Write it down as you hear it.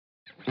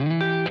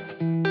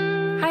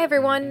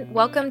everyone,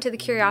 welcome to the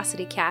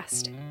Curiosity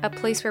Cast, a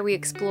place where we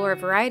explore a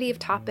variety of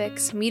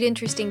topics, meet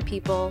interesting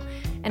people,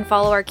 and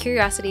follow our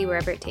curiosity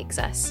wherever it takes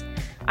us.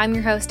 I'm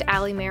your host,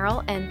 Allie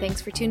Merrill, and thanks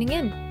for tuning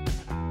in.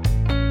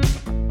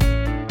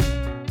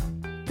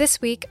 This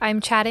week,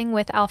 I'm chatting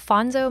with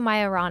Alfonso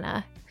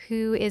Majorana,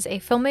 who is a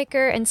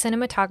filmmaker and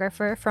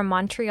cinematographer from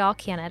Montreal,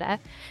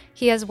 Canada.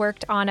 He has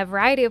worked on a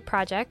variety of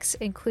projects,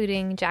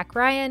 including Jack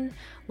Ryan,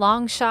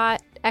 Long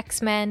Shot,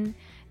 X-Men,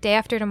 Day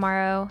After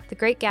Tomorrow, The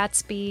Great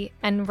Gatsby,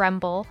 and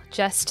Rumble,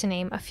 just to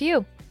name a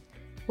few.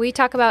 We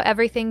talk about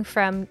everything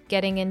from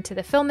getting into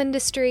the film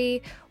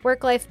industry,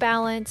 work-life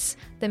balance,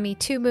 the Me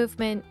Too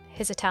movement,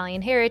 his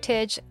Italian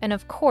heritage, and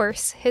of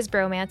course, his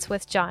bromance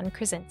with John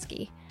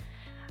Krasinski.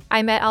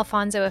 I met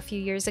Alfonso a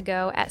few years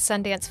ago at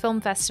Sundance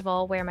Film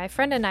Festival, where my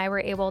friend and I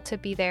were able to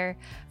be there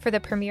for the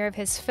premiere of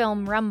his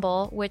film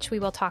Rumble, which we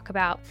will talk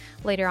about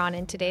later on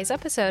in today's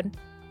episode.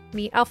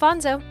 Meet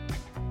Alfonso.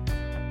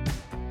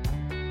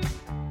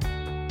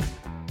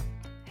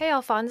 Hey,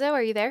 Alfonso,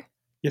 are you there?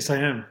 Yes, I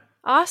am.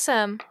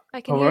 Awesome.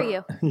 I can hear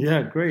you.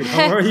 Yeah, great.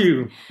 How are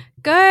you?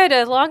 Good.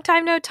 A long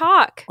time no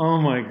talk. Oh,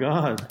 my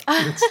God.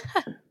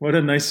 What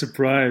a nice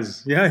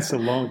surprise. Yeah, it's a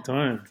long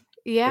time.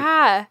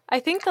 Yeah. I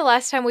think the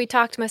last time we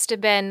talked must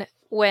have been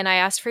when I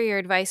asked for your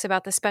advice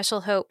about the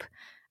Special Hope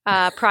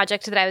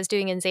project that I was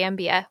doing in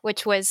Zambia,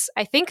 which was,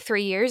 I think,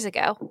 3 years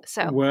ago.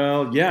 So.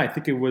 Well, yeah, I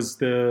think it was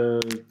the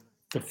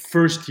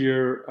first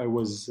year I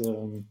was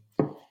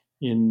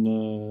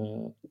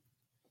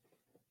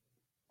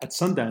at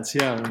Sundance,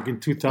 like in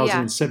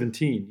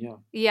 2017,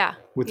 Yeah.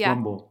 With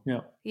Rumble,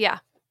 Yeah.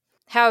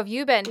 How have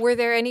you been? Were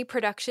there any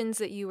productions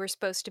that you were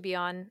supposed to be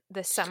on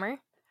this summer?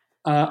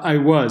 I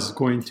was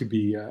going to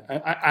be.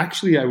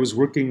 I was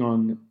working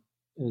on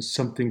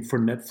something for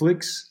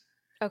Netflix.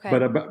 Okay.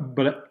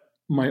 But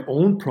my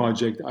own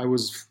project, I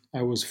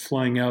was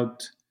flying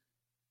out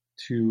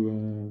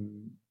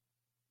to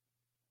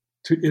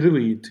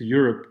Italy, to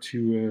Europe,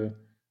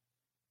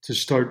 to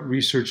start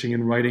researching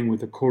and writing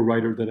with a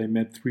co-writer that I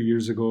met 3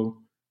 years ago,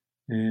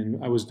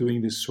 and I was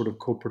doing this sort of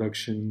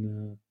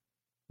co-production,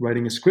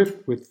 writing a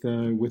script with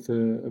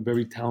a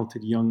very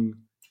talented young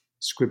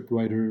script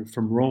writer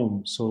from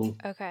Rome. So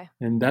okay,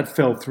 and that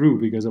fell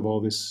through because of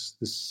all this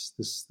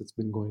that's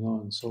been going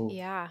on. So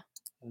yeah.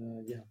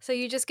 Yeah. So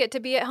you just get to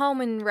be at home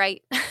and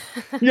write.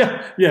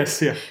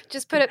 Yes.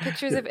 Just put up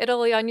pictures of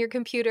Italy on your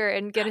computer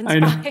and get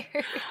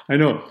inspired. I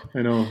know.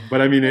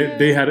 But I mean,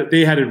 they had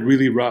it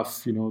really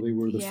rough. You know, they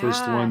were the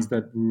first ones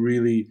that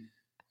really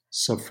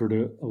suffered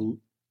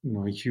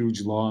a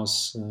huge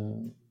loss.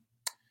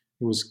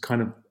 It was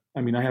kind of.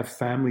 I mean, I have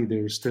family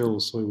there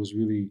still, so it was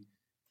really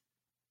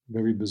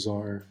very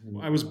bizarre.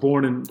 I was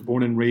born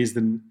and raised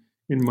in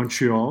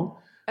Montreal.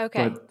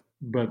 Okay.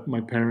 But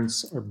my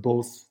parents are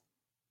both,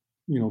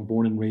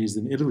 born and raised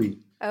in Italy.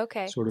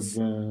 Okay. Sort of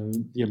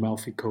the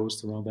Amalfi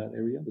Coast, around that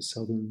area, the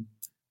southern,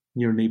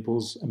 near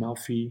Naples,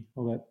 Amalfi,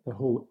 all that, the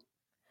whole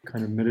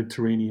kind of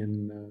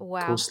Mediterranean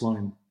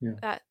coastline.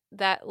 Yeah.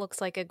 That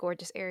looks like a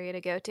gorgeous area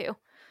to go to.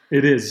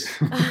 It is.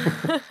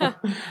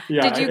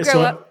 Yeah. Did you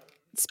grow up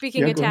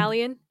speaking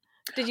Italian?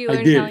 Did you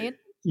learn Italian?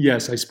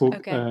 Yes, I spoke.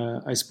 Okay.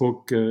 I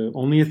spoke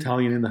only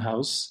Italian in the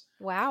house.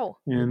 Wow.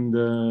 And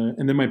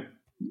then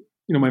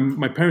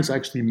my parents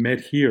actually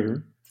met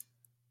here,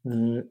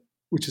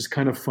 which is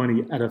kind of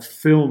funny, at a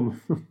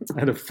film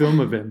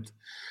event,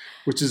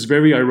 which is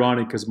very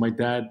ironic because my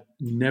dad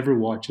never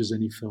watches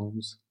any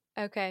films.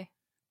 Okay.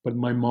 But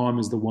my mom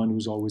is the one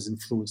who's always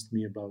influenced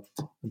me about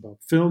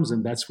films,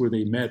 and that's where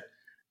they met.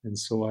 And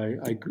so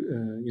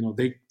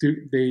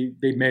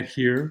they met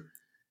here.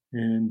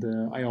 And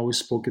I always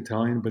spoke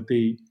Italian, but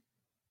they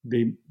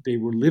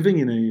were living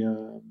in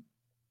a.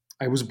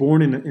 I was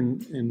born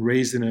and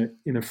raised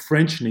in a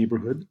French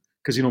neighborhood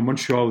because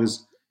Montreal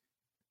is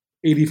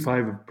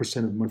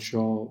 85% of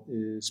Montreal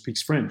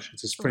speaks French.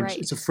 It's a French. Right.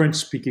 It's a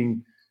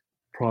French-speaking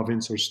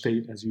province or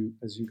state, as you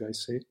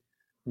guys say,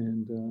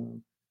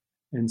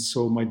 and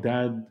so my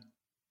dad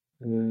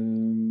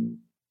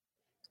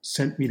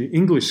sent me to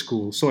English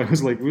school. So I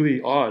was like really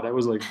odd. I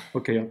was like,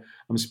 okay,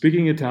 I'm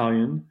speaking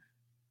Italian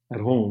at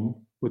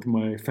home with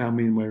my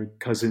family and my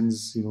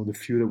cousins, the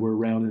few that were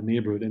around in the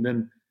neighborhood. And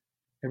then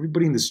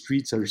everybody in the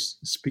streets are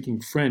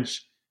speaking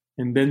French.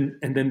 And then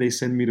they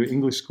send me to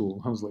English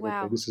school. I was like,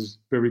 wow. Okay, this is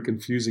very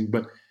confusing.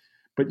 But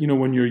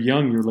when you're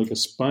young, you're like a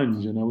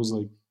sponge. And I was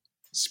like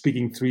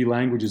speaking 3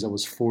 languages. I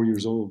was 4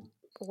 years old.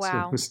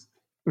 Wow.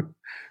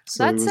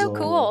 So that's so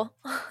cool.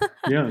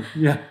 Yeah.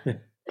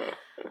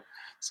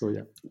 So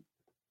yeah.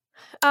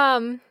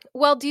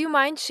 Well, do you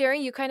mind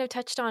sharing? You kind of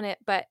touched on it,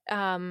 but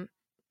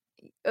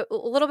a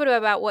little bit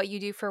about what you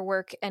do for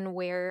work and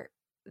where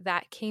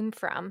that came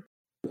from.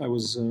 I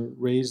was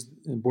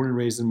born and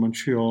raised in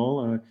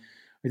Montreal.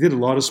 I did a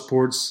lot of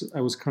sports. I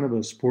was kind of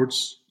a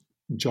sports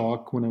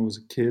jock when I was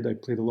a kid. I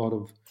played a lot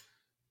of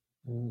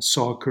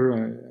soccer.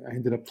 I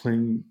ended up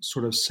playing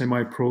sort of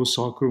semi-pro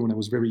soccer when I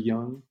was very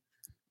young.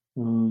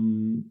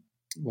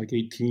 Like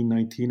 18,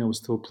 19, I was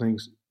still playing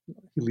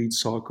elite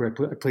soccer.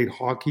 I played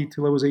hockey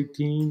till I was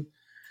 18.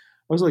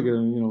 I was like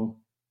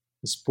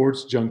a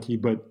sports junkie,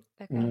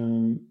 Okay.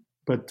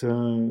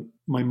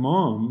 my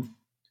mom,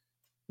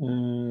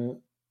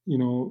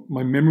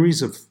 my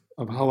memories of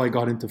how I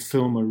got into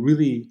film are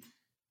really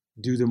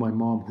due to my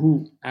mom,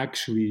 who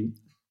actually,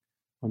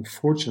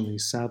 unfortunately,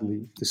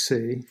 sadly to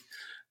say,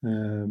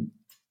 um,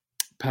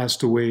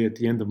 passed away at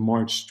the end of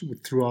March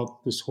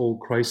throughout this whole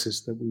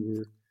crisis that we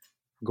were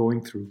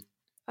going through,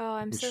 Oh,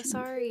 I'm so which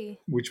sorry.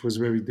 which was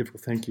very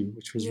difficult. Thank you.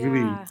 Which was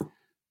really Yeah.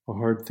 a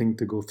hard thing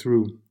to go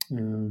through.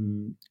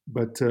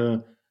 But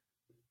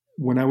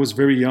when I was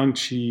very young,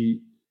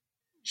 she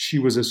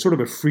was a sort of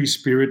a free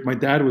spirit. My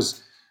dad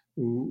was,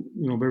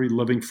 very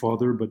loving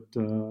father, but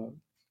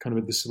kind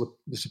of a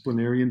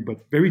disciplinarian,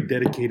 but very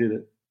dedicated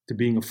to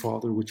being a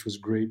father, which was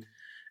great.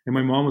 And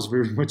my mom was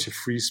very much a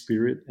free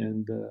spirit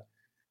and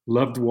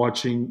loved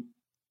watching.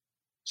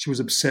 She was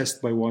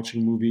obsessed by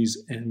watching movies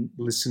and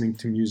listening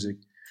to music,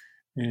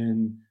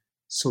 and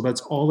so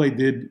that's all I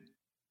did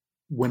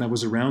when I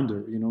was around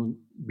her.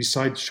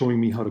 Besides showing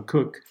me how to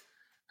cook,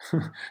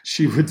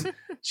 she would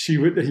she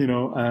would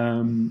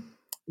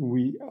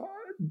we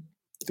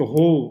the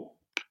whole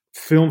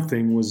film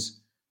thing was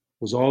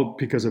all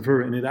because of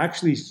her, and it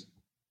actually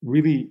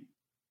really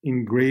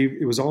engraved.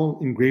 It was all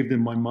engraved in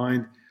my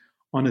mind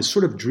on a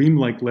sort of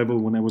dreamlike level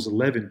when I was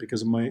 11,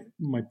 because my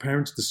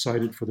parents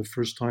decided for the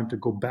first time to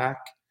go back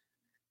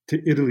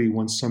to Italy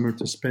one summer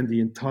to spend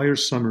the entire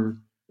summer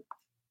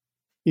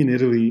in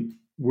Italy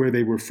where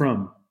they were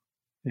from,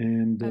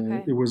 and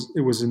Okay. it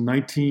was in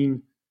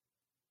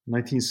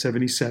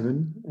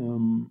 1977.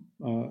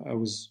 I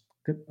was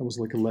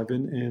like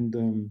 11, and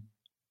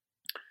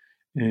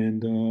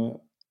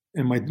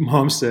and my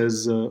mom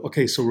says,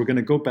 "Okay, so we're going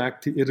to go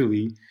back to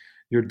Italy.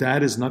 Your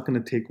dad is not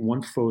going to take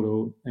one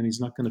photo, and he's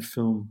not going to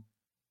film.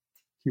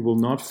 He will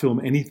not film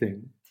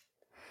anything.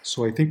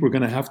 So I think we're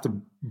going to have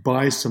to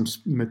buy some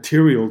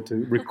material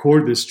to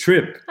record this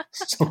trip."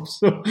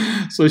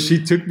 So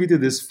she took me to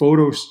this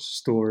photo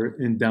store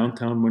in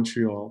downtown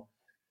Montreal,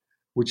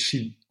 which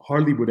she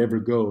hardly would ever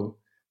go,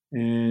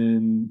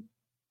 and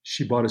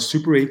she bought a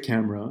Super 8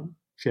 camera.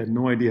 She had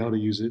no idea how to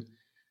use it,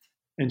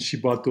 and she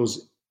bought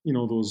those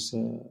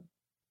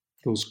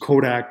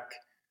Kodak,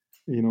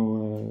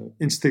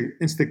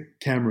 insta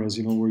cameras,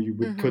 where you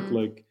would put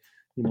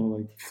Mm-hmm.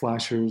 like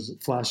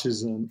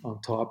flashes on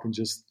top, and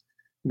just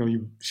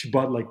she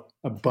bought like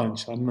a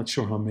bunch. I'm not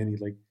sure how many,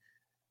 like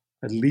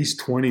at least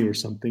 20 or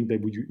something, that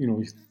would you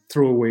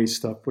throw away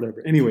stuff,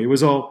 whatever. Anyway, it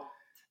was all,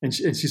 and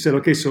she said,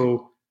 okay,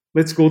 so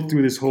let's go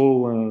through this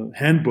whole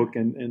handbook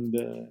and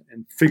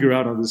figure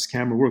out how this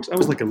camera works. I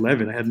was like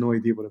 11. I had no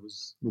idea what it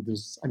was. What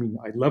this, I mean,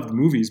 I loved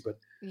movies, but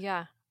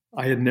Yeah.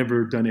 I had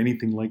never done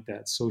anything like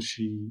that. So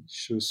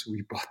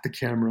we bought the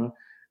camera,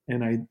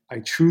 and I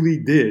truly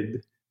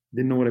didn't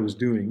know what I was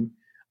doing.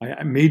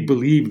 I made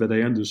believe that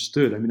I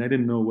understood. I mean, I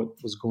didn't know what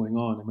was going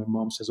on. And my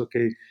mom says,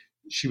 okay,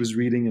 she was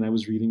reading, and I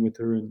was reading with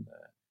her, and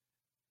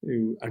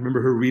I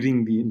remember her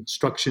reading the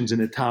instructions in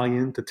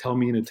Italian to tell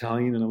me in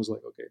Italian, and I was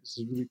like, okay, this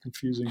is really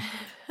confusing.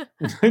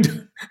 I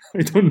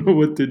don't know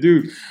what to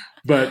do.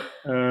 But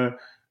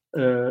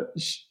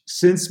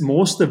since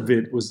most of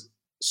it was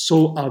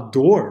so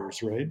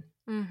outdoors, right?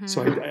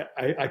 So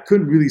Mm-hmm. I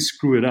couldn't really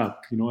screw it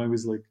up. I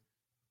was like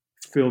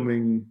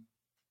filming.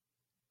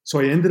 So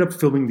I ended up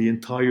filming the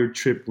entire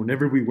trip.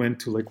 Whenever we went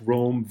to like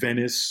Rome,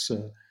 Venice,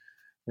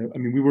 I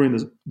mean, we were in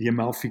the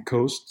Amalfi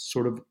Coast,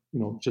 sort of,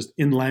 just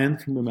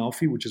inland from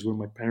Amalfi, which is where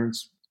my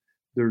parents,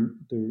 their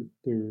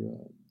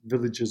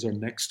villages are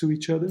next to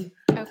each other,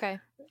 Okay.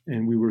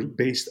 and we were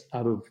based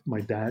out of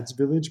my dad's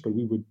village, but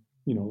we would,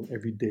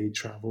 every day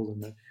travel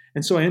and that.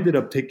 And so I ended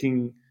up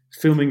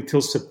filming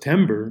till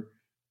September,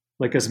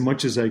 like as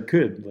much as I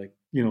could, like.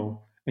 And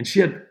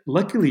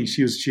luckily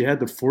she had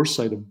the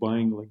foresight of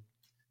buying like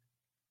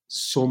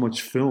so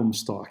much film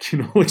stock,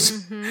 like,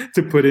 Mm-hmm.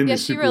 to put in Yeah,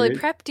 the she Super really 8.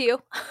 prepped you.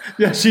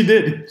 Yeah, she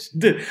did. She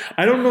did.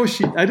 I don't know.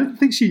 I didn't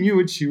think she knew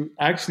what she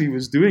actually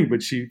was doing,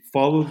 but she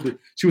followed.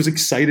 She was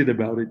excited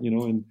about it,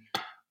 and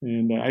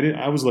I didn't.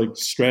 I was like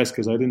stressed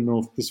because I didn't know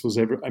if this was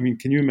ever. I mean,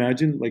 can you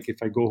imagine, like,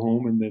 if I go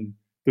home and then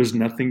there's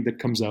nothing that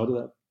comes out of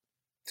that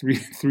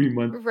three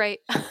month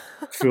Right.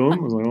 film? I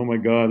was like, oh my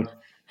god.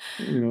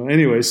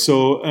 Anyway,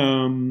 so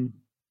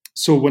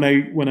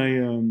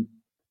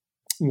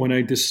when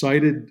I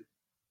decided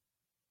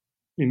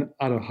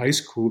out of high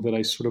school that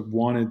I sort of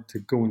wanted to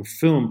go and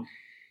film,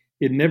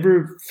 it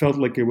never felt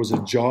like it was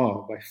a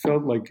job. I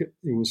felt like it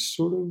was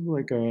sort of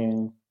like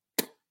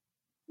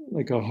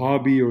a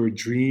hobby or a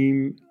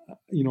dream.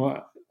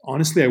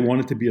 Honestly, I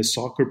wanted to be a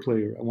soccer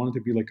player. I wanted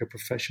to be like a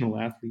professional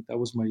athlete. That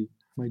was my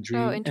Oh,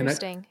 dream.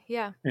 interesting.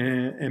 Yeah.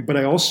 But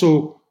I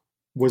also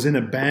was in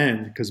a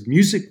band because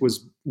music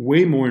was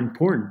way more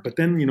important. But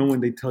then,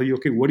 when they tell you,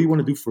 okay, what do you want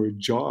to do for a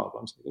job?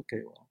 I was like,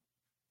 okay, well,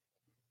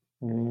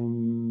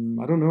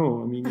 I don't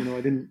know. I mean,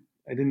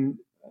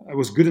 I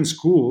was good in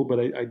school, but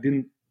I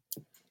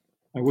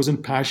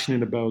wasn't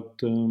passionate about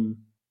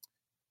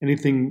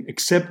anything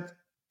except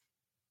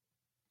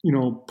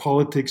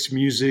politics,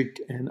 music,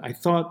 and I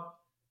thought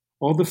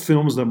all the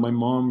films that my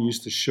mom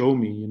used to show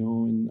me,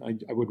 and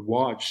I would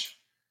watch.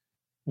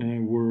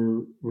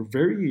 were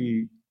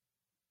very,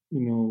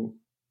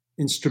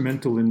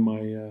 instrumental in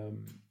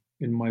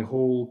my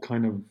whole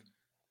kind of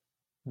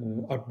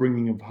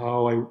upbringing of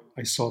how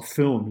I saw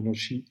film.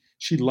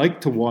 She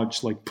liked to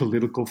watch like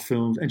political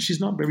films, and she's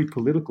not very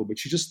political, but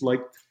she just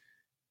liked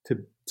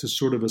to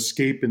sort of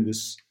escape in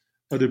this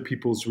other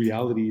people's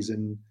realities,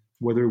 and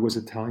whether it was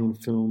Italian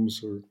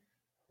films or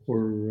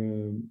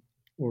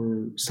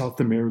or South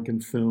American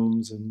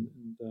films and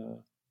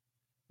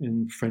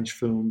French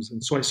films.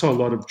 And so I saw a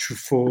lot of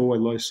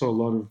Truffaut. I saw a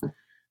lot of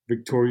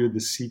Victoria De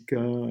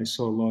Sica. I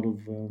saw a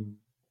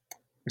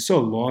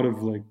lot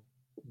of like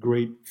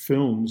great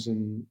films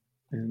and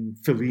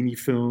Fellini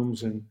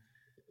films, and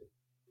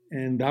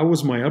that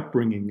was my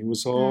upbringing. It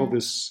was all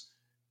these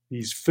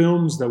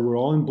films that were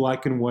all in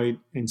black and white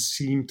and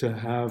seemed to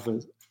have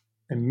a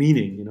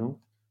meaning,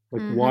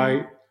 like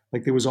why,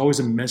 like there was always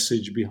a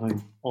message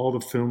behind all the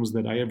films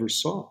that I ever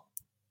saw.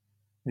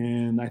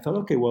 And I thought,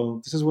 okay,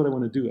 well, this is what I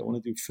want to do. I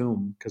want to do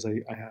film because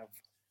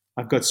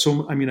I've got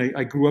so, I mean,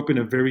 I grew up in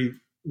a very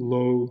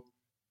low,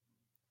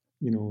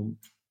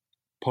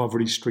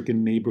 poverty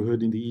stricken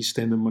neighborhood in the East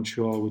End of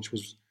Montreal, which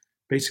was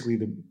basically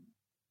the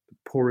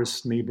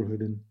poorest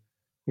neighborhood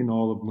in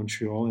all of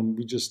Montreal. And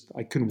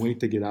I couldn't wait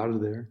to get out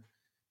of there.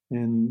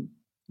 And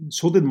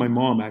so did my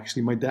mom,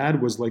 actually. My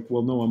dad was like,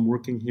 well, no, I'm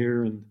working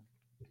here. And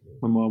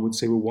my mom would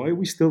say, well, why are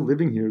we still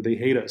living here? They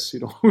hate us,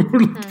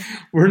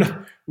 we're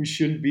not, we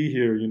shouldn't be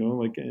here,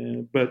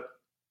 but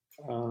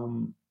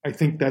I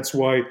think that's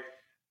why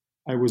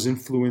I was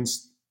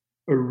influenced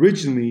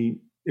originally.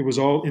 It was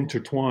all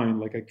intertwined.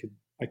 Like I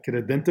could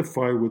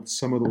identify with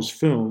some of those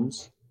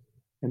films,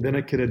 and then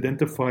I could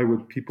identify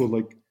with people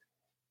like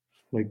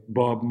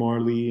Bob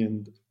Marley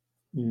and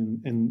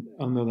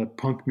under that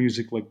punk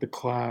music, like The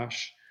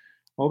Clash,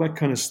 all that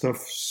kind of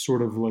stuff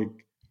sort of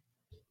like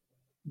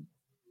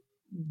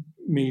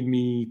made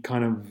me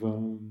kind of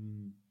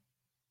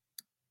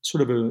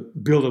sort of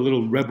build a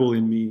little rebel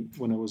in me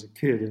when I was a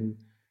kid. And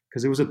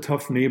because it was a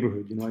tough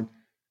neighborhood,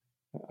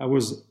 I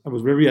was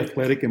very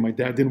athletic, and my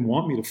dad didn't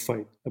want me to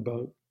fight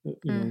about,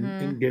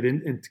 and get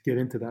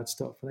into that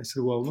stuff. And I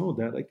said, well, no,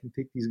 Dad, I can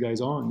take these guys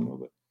on,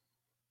 but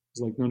it's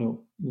like,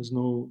 no, there's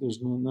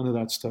none of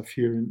that stuff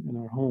here in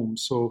our home.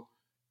 So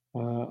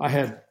I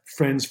had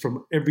friends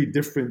from every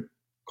different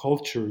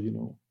culture,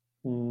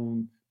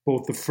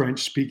 both the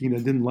French speaking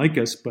that didn't like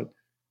us, but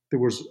there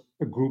was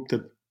a group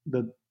that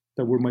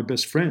were my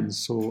best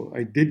friends. So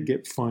I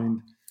did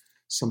find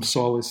some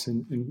solace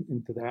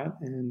into that.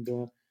 And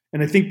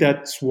I think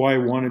that's why I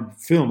wanted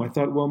film. I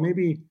thought, well,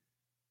 maybe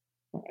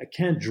I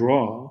can't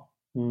draw.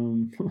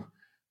 I'm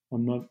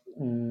not.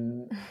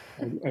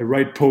 I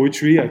write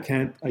poetry. I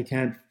can't.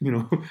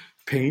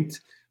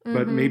 Paint.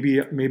 But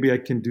maybe I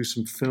can do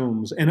some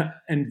films. And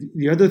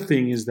the other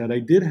thing is that I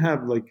did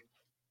have like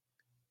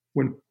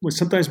when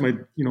sometimes my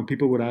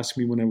people would ask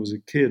me when I was a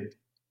kid,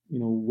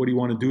 what do you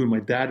want to do? And my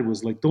dad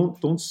was like,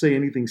 don't say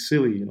anything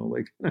silly,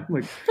 like I'm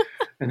like,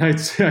 and I'd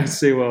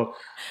say, well,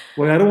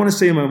 I don't want to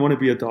say I want to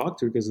be a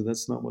doctor because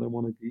that's not what I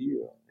want to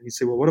be. And he'd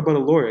say, well, what about a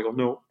lawyer? I go,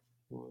 no.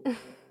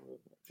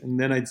 And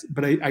then I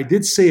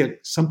did say it.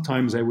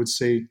 Sometimes I would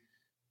say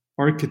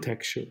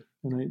architecture,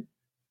 and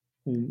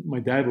my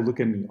dad would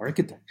look at me,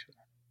 architecture?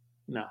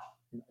 No,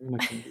 I'm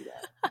not going to do that.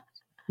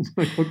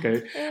 Like,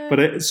 okay,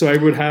 so I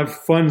would have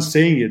fun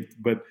saying it,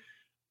 but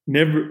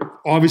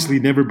obviously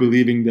never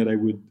believing that I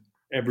would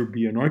ever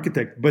be an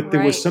architect. But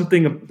there was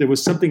something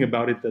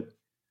about it that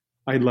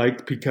I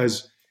liked,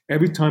 because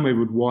every time I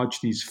would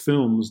watch these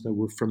films that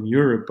were from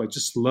Europe, I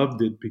just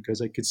loved it because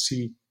I could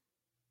see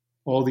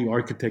all the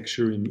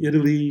architecture in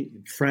Italy,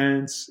 in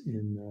France,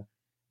 in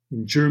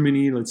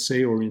Germany, let's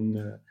say, or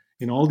in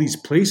all these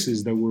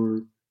places that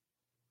were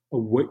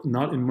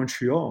not in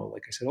Montreal.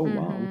 Like I said, oh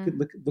wow,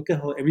 look at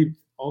how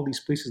all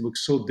these places look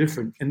so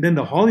different. And then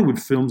the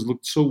Hollywood films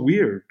looked so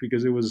weird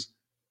because it was,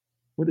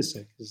 what is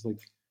it? It's like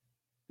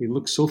they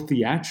look so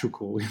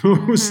theatrical.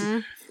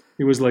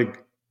 It was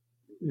like,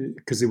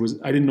 because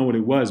I didn't know what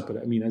it was, but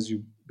I mean, as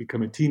you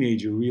become a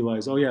teenager, you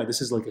realize, oh yeah,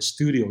 this is like a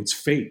studio. It's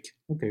fake.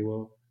 Okay,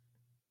 well,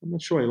 I'm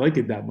not sure I like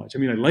it that much. I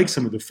mean, I like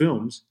some of the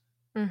films,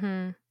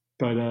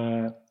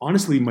 but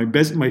honestly,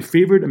 my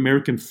favorite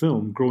American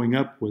film growing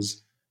up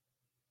was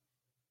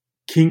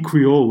King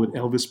Creole with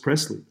Elvis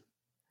Presley.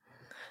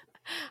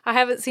 I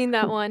haven't seen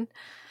that one.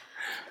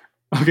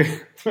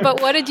 Okay.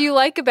 But what did you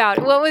like about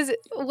it?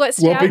 What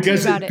stood out to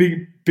you about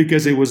it?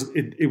 Because it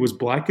was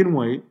black and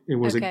white. It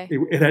was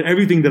it had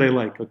everything that I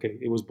like. Okay,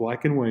 it was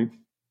black and white.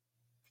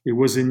 It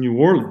was in New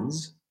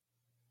Orleans,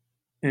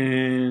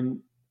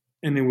 and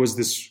it was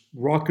this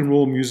rock and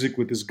roll music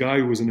with this guy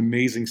who was an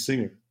amazing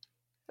singer.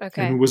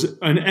 Okay. And was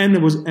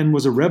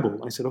a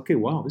rebel. I said, okay,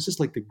 wow, this is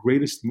like the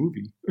greatest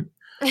movie.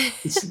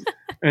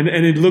 and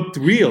it looked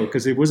real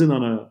because it wasn't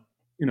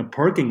in a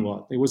parking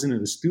lot. It wasn't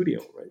in a studio,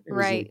 right?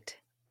 Right.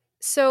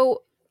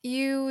 So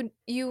you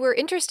were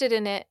interested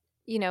in it,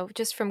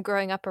 just from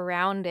growing up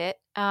around it.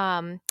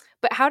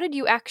 But how did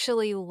you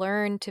actually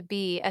learn to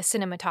be a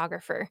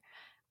cinematographer?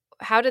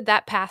 How did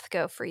that path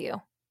go for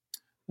you?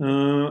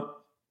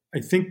 I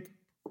think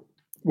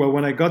well,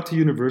 when I got to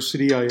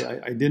university,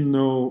 I didn't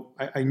know.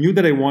 I knew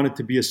that I wanted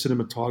to be a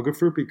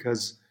cinematographer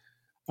because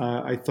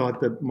I thought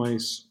that my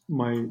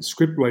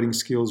script writing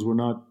skills were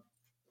not,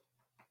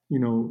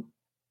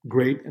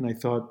 great. And I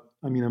thought,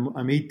 I mean,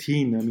 I'm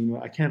 18. I mean,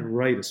 I can't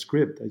write a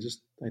script. I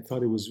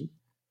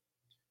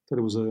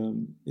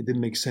it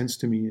didn't make sense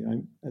to me.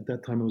 At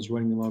that time I was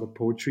writing a lot of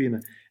poetry,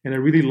 and I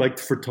really liked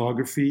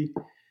photography,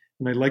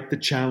 and I liked the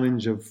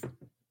challenge of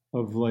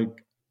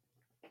like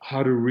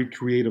how to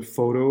recreate a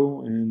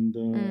photo and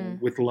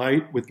with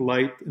light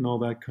and all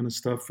that kind of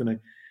stuff. And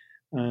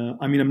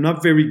I mean, I'm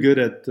not very good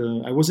at.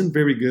 I wasn't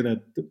very good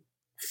at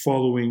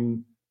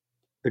following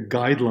the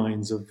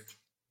guidelines of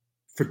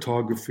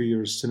photography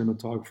or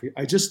cinematography.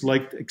 I just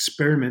liked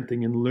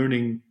experimenting and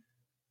learning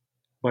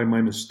by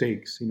my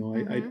mistakes.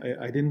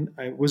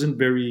 I wasn't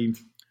very.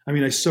 I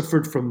mean, I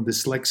suffered from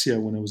dyslexia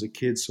when I was a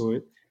kid, so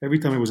every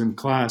time I was in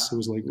class, it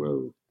was like,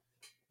 whoa,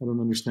 I don't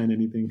understand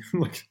anything.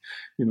 Like,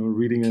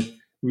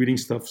 reading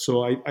stuff.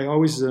 So I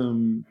always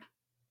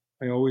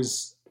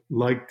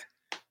liked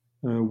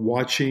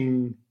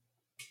watching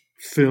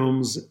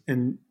films,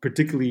 and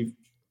particularly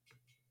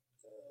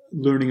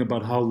learning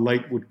about how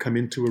light would come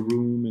into a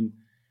room.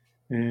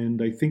 And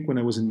I think when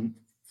I was in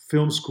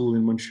film school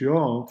in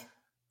Montreal,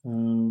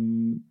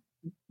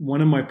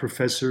 one of my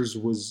professors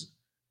who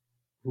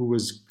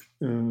was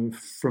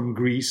from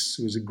Greece,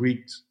 who was a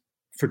Greek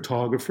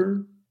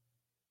photographer,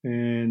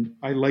 and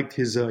I liked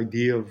his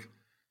idea of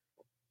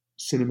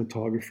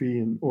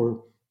cinematography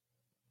or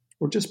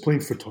just plain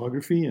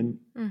photography. And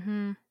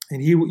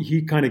and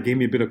he kind of gave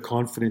me a bit of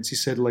confidence. He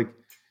said, like,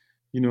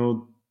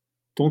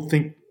 don't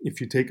think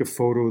if you take a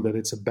photo that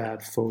it's a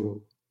bad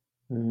photo.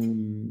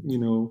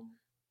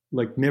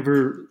 Like,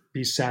 never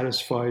be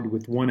satisfied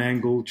with one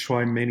angle,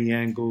 try many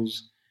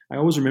angles. I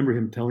always remember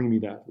him telling me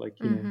that, like,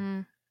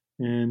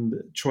 and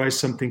try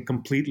something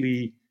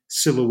completely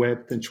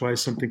silhouette and try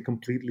something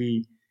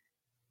completely,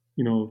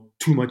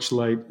 too much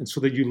light. And so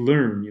that you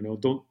learn,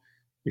 don't,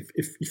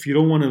 if you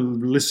don't want to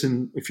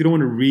listen, if you don't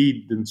want to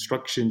read the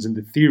instructions and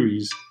the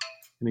theories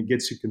and it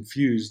gets you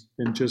confused,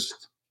 then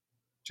just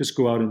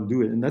go out and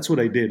do it. And that's what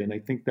I did. And I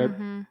think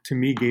that to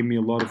me gave me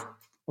a lot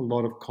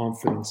of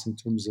confidence in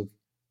terms of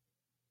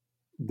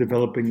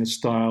developing a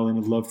style and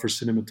a love for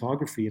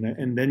cinematography.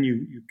 And then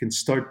you can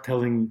start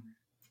telling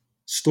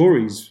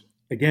stories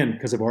again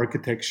because of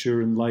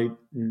architecture and light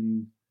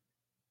and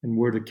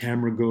where the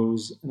camera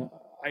goes. And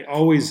I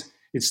always,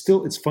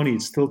 it's funny.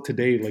 It's still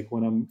today, like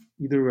when I'm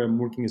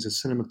working as a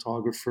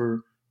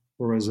cinematographer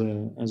or as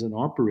an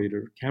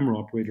camera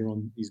operator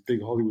on these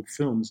big Hollywood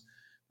films,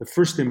 the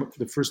first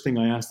thing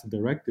I ask the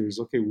director is,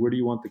 okay, where do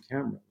you want the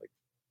camera? Like,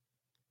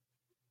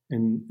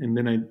 and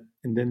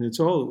then it's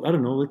all, I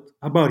don't know, like,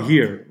 how about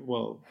here?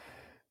 Well,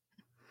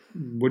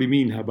 what do you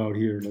mean, how about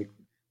here? Like,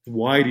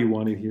 why do you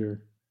want it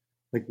here?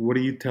 Like, what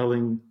are you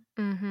telling?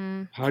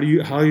 How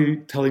are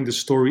you telling the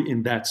story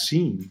in that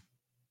scene?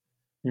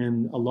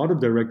 And a lot of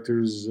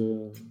directors,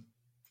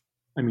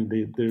 I mean,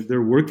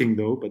 they're working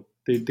though, but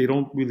they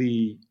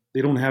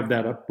don't have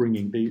that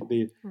upbringing.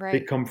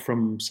 They come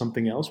from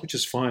something else, which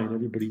is fine.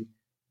 Everybody,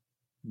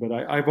 but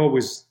I've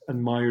always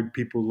admired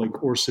people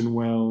like Orson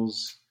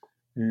Welles,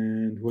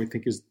 and who I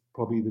think is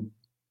probably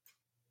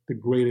the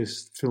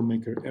greatest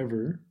filmmaker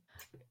ever.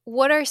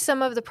 What are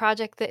some of the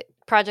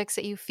projects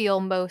that you feel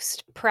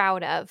most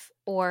proud of,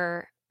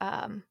 or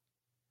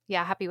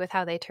happy with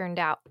how they turned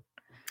out,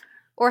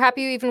 or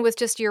happy even with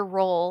just your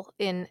role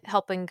in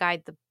helping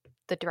guide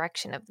the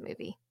direction of the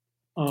movie?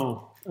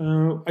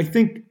 I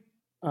think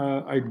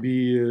I'd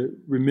be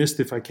remiss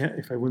if I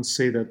wouldn't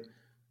say that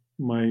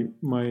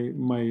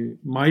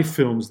my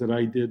films that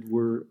I did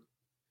were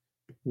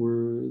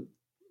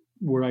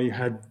where I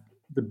had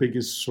the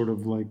biggest sort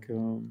of like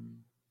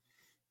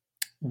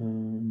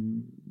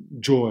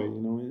joy,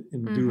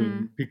 in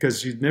doing,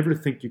 because you'd never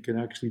think you can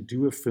actually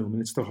do a film,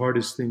 and it's the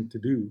hardest thing to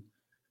do,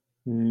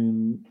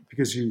 and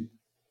because you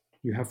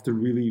have to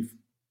really,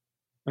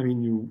 I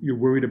mean, you're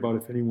worried about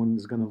if anyone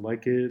is going to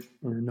like it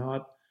or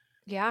not.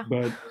 Yeah.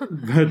 But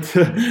it's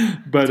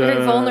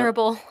very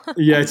vulnerable.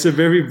 Yeah, it's a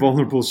very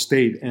vulnerable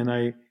state, and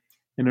I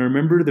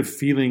remember the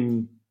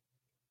feeling.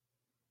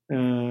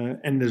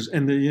 And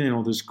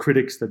there's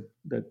critics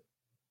that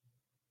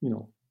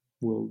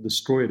will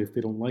destroy it if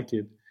they don't like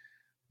it,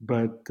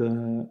 but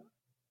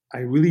I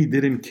really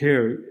didn't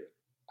care,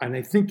 and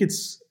I think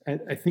it's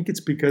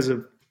because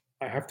of,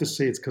 I have to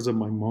say, it's because of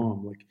my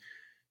mom. Like,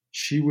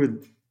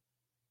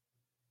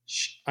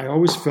 I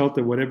always felt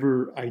that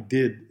whatever I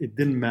did, it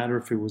didn't matter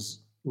if it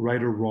was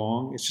right or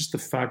wrong. It's just the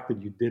fact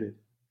that you did it.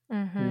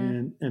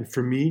 And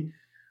for me,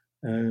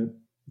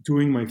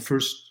 doing my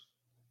first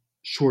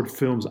short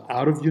films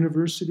out of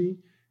university,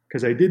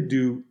 because I did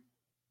do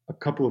a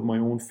couple of my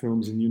own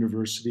films in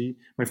university.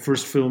 My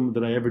first film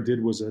that I ever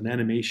did was an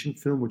animation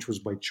film, which was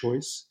by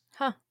choice.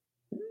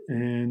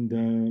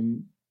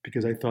 And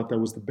because I thought that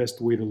was the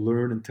best way to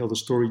learn and tell the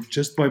story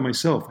just by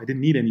myself. I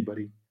didn't need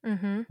anybody.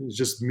 It was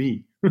just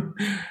me.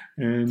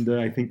 And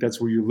I think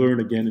that's where you learn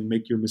again and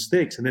make your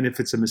mistakes. And then if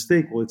it's a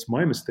mistake, well, it's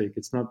my mistake.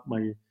 It's not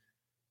my,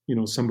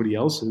 somebody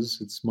else's.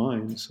 It's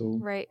mine. So,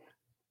 Right.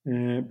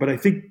 but I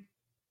think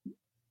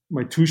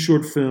my two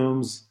short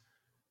films,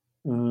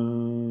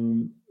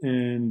 and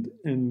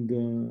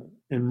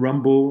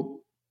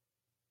Rumble,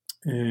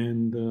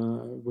 and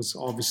was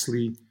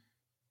obviously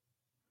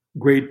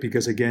great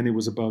because again it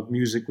was about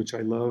music, which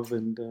I love,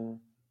 and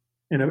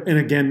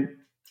again,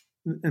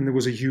 and there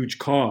was a huge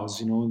cause.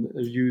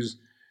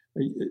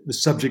 The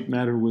subject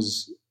matter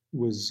was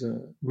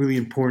really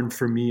important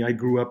for me. I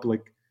grew up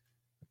like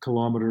a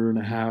kilometer and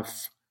a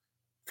half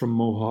from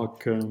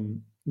Mohawk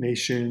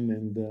Nation,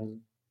 and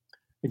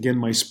again,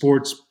 my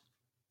sports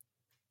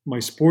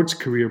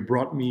career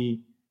brought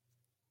me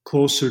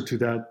closer to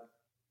that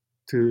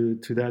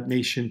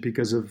nation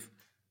because of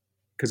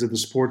the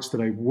sports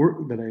that I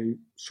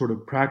sort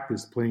of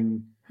practiced,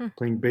 playing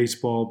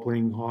baseball,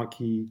 playing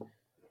hockey,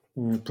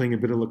 playing a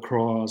bit of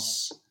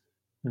lacrosse.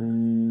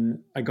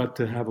 I got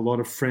to have a lot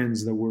of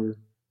friends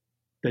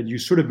that you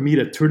sort of meet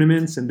at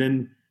tournaments, and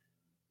then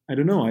I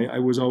don't know. I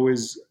was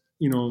always,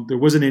 there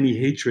wasn't any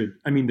hatred.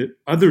 I mean, the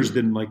others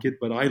didn't like it,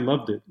 but I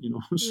loved it.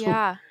 So,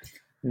 Yeah.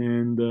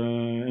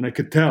 and I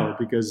could tell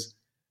because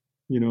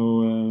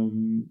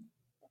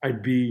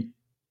I'd be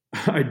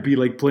I'd be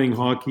like playing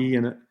hockey,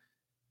 and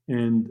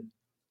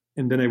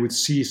then I would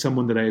see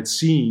someone that I had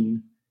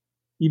seen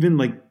even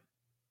like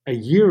a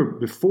year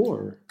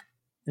before,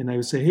 and I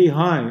would say, "Hey,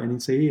 hi," and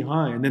he'd say, "Hey,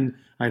 hi," and then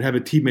I'd have a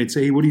teammate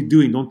say, "Hey, what are you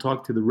doing? Don't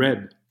talk to the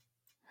red."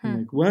 I'm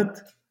like, "What?"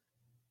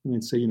 And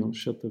I'd say,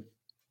 "Shut the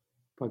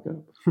fuck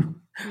up."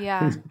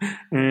 Yeah.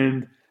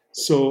 And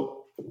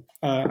so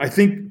I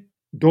think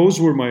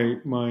those were my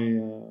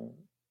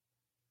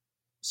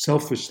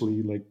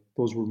selfishly, like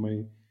those were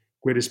my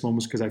greatest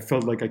moments because I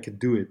felt like I could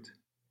do it.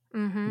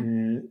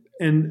 Mm-hmm.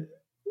 And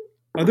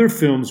other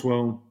films,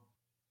 well,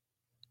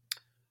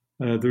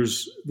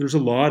 there's a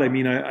lot. I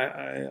mean,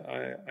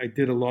 I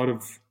did a lot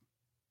of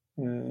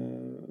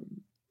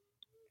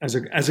as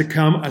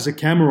a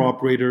camera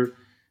operator.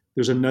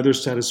 There's another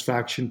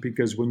satisfaction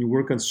because when you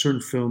work on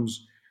certain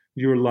films,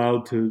 you're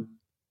allowed to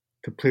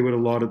play with a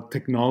lot of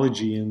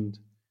technology,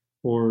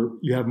 or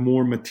you have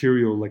more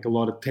material, like a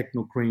lot of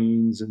techno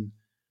cranes and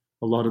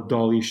a lot of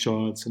dolly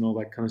shots and all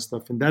that kind of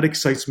stuff, and that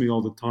excites me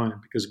all the time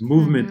because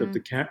movement of the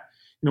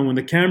when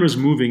the camera's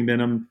moving,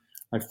 then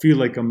I feel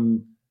like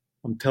I'm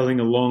telling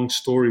a long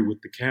story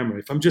with the camera.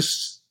 If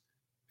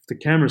the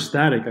camera's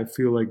static, I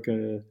feel like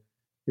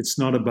it's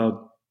not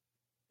about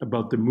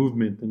the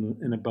movement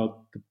and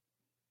about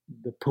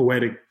the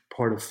poetic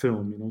part of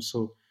film.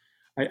 So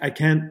I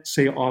can't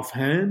say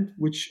offhand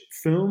which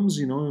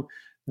films.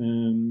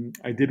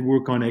 I did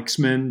work on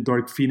X-Men: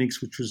 Dark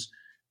Phoenix, which was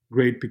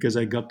great because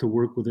I got to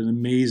work with an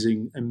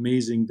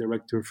amazing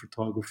director of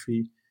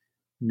photography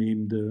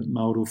named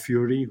Mauro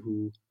Fiori,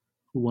 who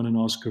won an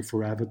Oscar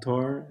for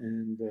Avatar,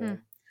 and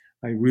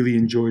I really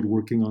enjoyed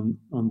working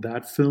on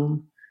that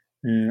film.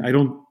 I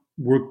don't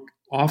work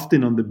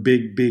often on the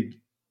big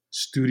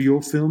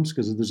studio films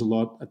because there's a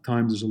lot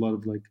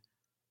of like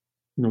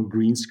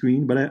green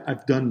screen, but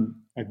I've done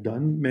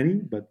many,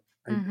 but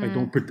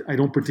I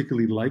don't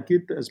particularly like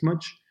it as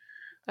much.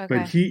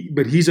 Okay.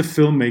 But he's a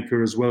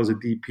filmmaker as well as a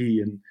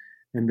DP, and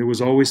there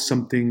was always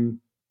something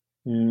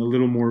a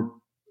little more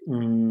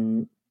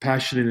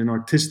passionate and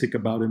artistic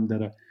about him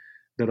that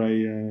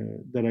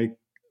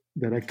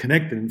I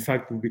connected. In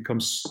fact, we become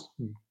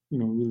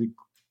really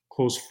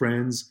close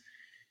friends.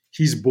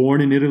 He's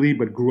born in Italy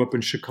but grew up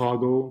in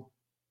Chicago,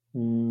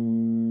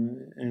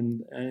 and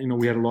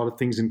we had a lot of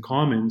things in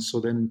common. So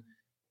then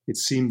it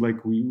seemed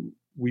like we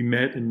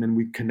met and then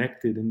we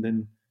connected, and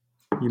then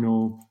you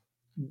know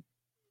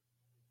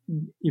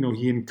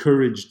he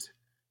encouraged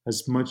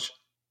as much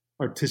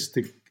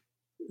artistic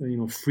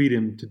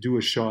freedom to do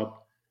a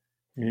shot,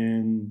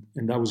 and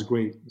that was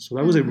great. So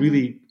that was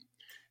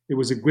it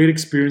was a great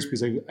experience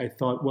because I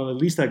thought, well, at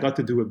least I got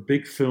to do a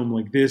big film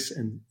like this,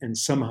 and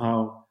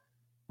somehow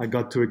I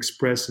got to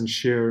express and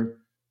share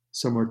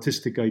some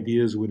artistic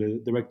ideas with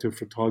a director of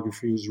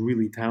photography who's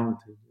really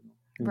talented.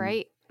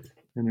 Right.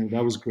 And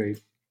that was great.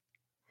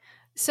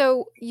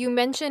 So you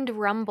mentioned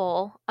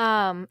Rumble,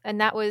 and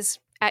that was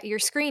at your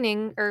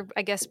screening, or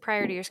I guess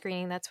prior to your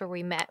screening, that's where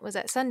we met, was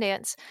at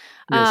Sundance,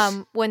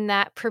 Yes. when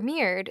that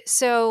premiered.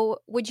 So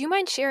would you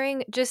mind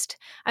sharing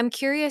I'm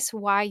curious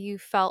why you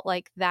felt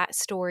like that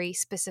story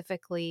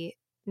specifically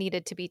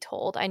needed to be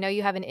told. I know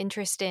you have an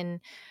interest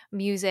in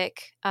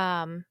music,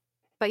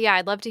 but yeah,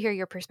 I'd love to hear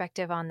your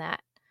perspective on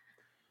that.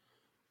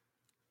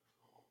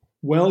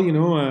 Well,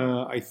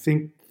 I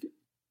think,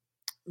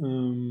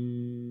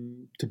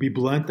 to be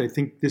blunt, I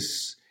think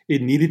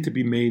it needed to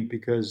be made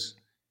because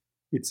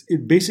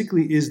it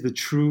basically is the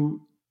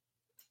true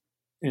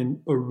and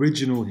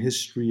original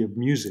history of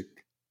music,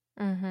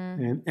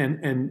 Mm-hmm.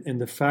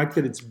 and the fact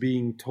that it's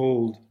being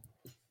told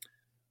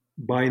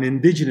by an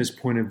indigenous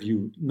point of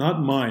view,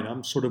 not mine.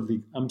 I'm sort of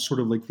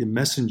like the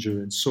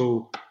messenger, and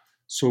so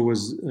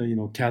was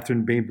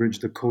Catherine Bainbridge,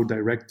 the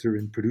co-director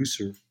and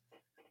producer.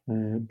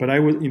 But I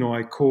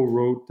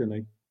co-wrote and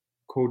I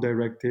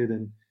co-directed,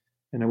 and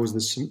I was the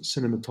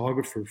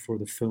cinematographer for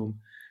the film.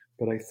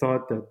 But I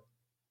thought that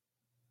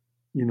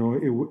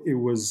it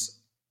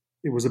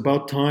was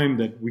about time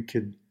that we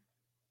could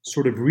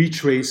sort of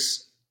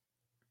retrace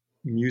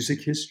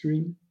music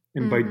history,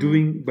 and by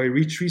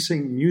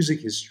retracing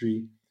music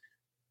history,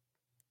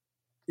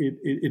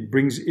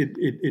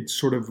 it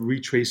sort of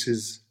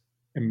retraces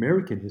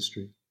American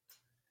history,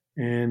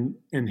 and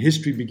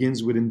history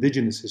begins with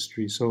indigenous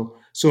history. So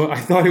I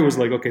thought it was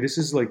like, okay, this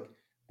is like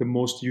the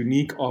most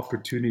unique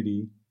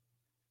opportunity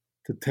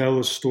to tell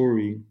a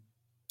story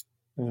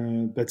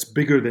that's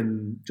bigger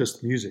than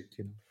just music,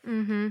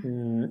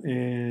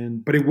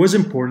 and but it was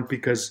important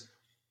because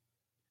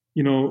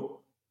you know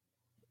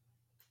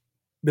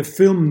the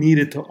film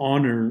needed to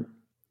honor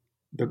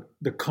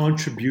the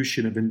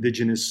contribution of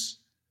indigenous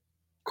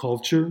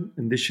culture,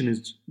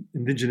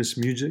 indigenous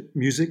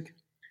music,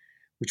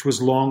 which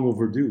was long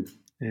overdue.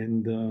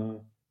 And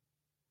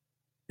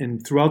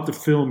throughout the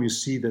film, you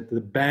see that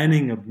the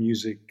banning of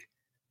music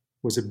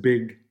was a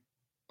big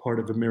part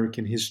of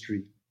American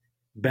history.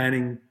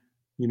 Banning,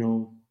 you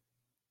know,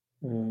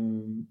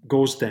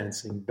 ghost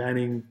dancing,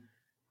 banning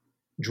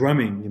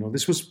drumming.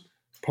 This was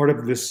part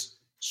of this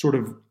sort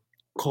of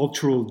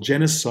cultural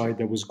genocide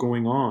that was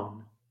going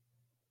on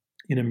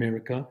in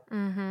America.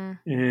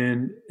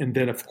 And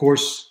then, of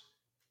course,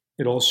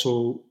 it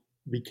also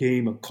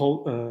became a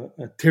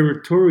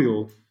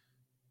territorial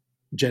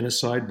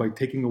genocide by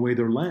taking away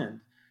their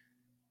land.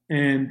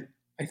 And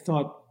I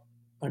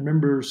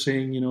remember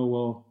saying,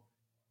 well,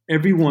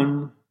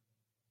 everyone,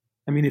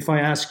 I mean, if I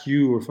ask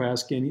you, or if I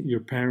ask your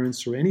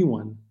parents or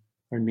anyone,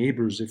 our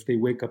neighbors, if they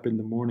wake up in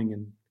the morning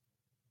and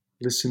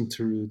listen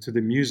to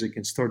the music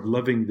and start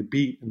loving the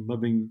beat and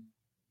loving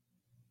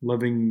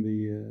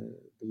the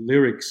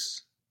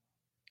lyrics,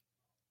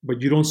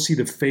 but you don't see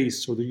the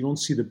face, or you don't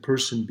see the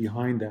person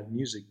behind that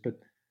music. But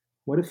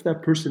what if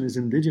that person is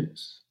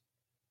indigenous,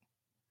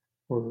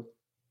 or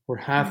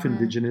half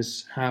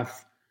indigenous,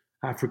 half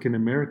African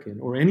American,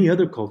 or any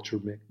other culture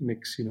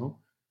mix?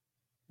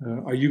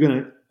 Are you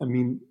gonna? I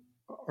mean,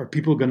 are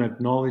people gonna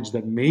acknowledge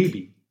that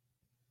maybe,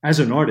 as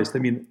an artist? I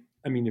mean,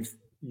 if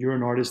you're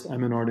an artist,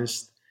 I'm an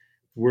artist.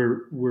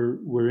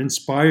 We're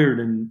inspired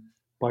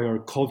by our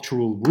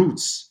cultural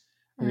roots.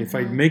 And if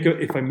I make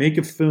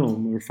a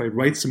film, or if I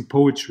write some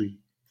poetry,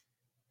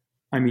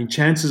 I mean,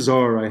 chances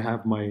are I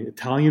have my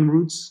Italian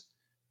roots,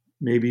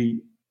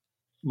 maybe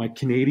my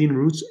Canadian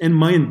roots, and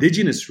my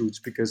indigenous roots,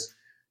 because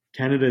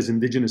Canada is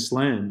indigenous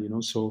land,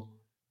 So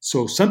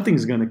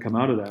something's going to come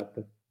out of that.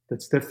 But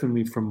that's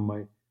definitely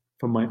from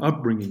my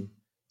upbringing.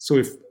 So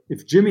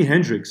if Jimi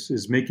Hendrix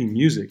is making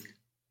music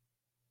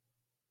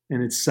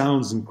and it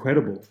sounds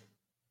incredible,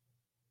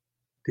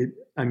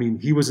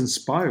 he was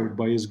inspired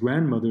by his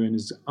grandmother and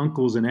his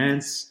uncles and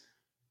aunts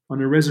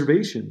on a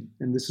reservation,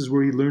 and this is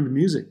where he learned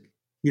music.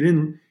 He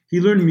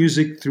learned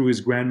music through his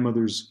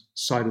grandmother's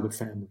side of the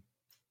family,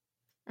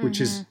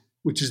 which is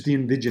the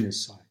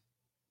indigenous side.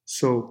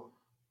 So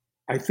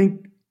I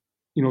think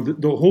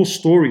the whole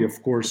story,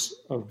 of course,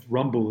 of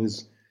Rumble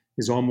is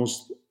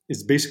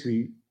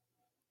basically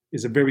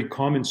a very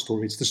common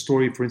story. It's the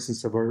story, for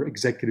instance, of our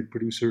executive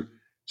producer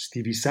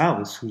Stevie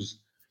Salas, who's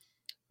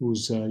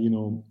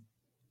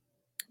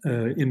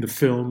in the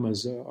film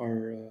as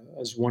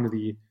one of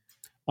the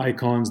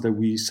icons that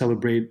we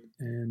celebrate,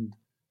 and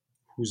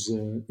who's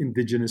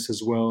indigenous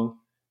as well.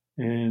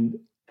 And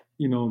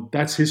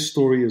that's his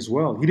story as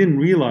well. He didn't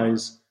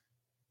realize,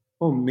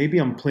 oh, maybe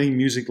I'm playing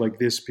music like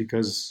this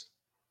because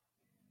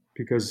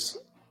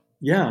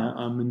yeah,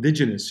 I'm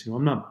indigenous.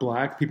 I'm not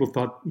black. People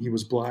thought he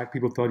was black.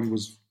 People thought he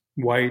was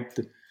white.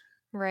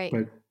 Right.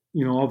 But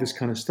all this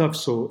kind of stuff.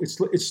 So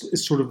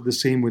it's sort of the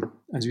same with,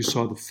 as you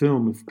saw the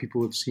film. If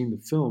people have seen the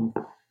film,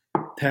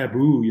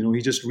 Taboo,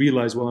 he just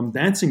realized, well, I'm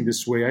dancing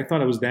this way. I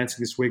thought I was dancing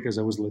this way because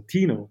I was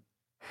Latino,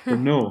 but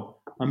no,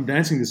 I'm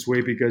dancing this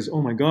way because,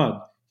 oh my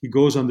God, he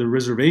goes on the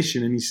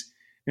reservation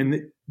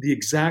and the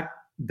exact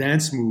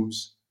dance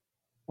moves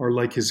are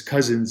like his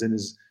cousins and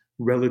his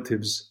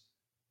relatives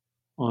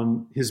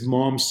on his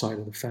mom's side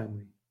of the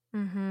family,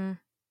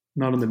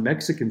 not on the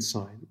Mexican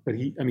side. But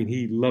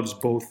he loves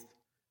both,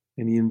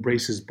 and he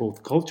embraces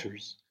both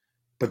cultures.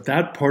 But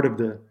that part of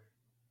the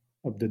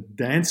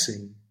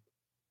dancing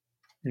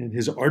and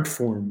his art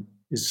form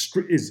is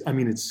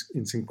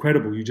it's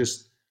incredible. You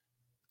just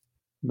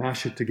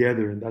mash it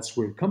together, and that's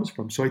where it comes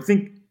from. So I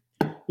think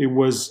it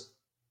was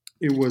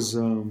a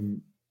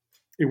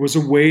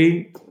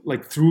way,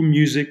 like, through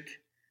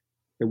music,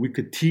 that we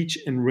could teach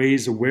and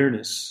raise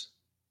awareness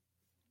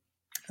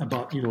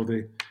about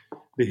the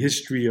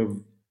history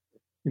of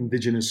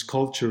indigenous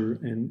culture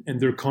and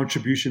their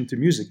contribution to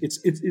music.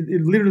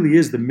 It literally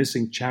is the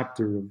missing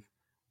chapter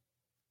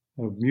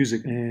of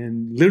music.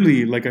 And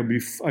literally, like, I'd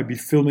be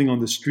filming on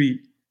the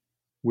street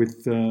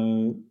with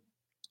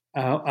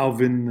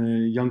Alvin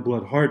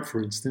Youngblood Hart,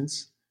 for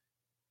instance,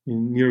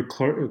 near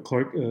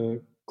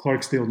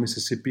Clarksdale,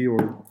 Mississippi,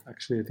 or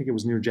actually I think it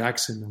was near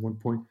Jackson at one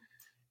point.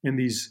 And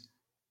these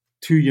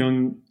two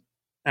young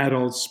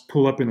adults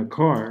pull up in a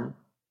car,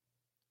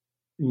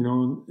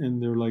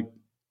 and they're like,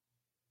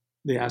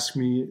 they ask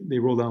me, they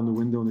roll down the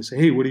window and they say,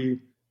 "Hey, what are you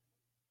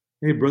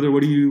hey brother,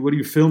 what are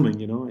you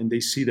filming? And they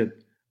see that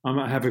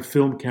I have a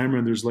film camera,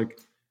 and there's like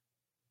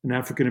an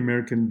African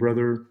American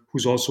brother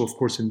who's also, of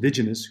course,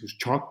 indigenous, who's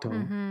Choctaw,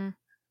 Mm-hmm.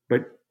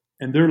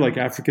 and they're like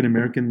African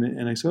American,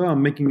 and I said,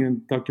 I'm making a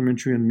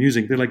documentary on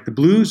music. They're like, the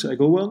blues? I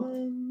go, well,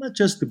 no, not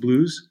just the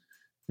blues.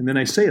 And then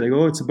I say it. I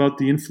go, it's about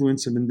the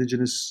influence of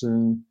indigenous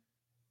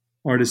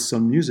artists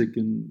on music,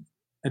 and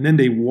then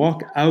they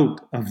walk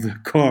out of the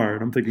car,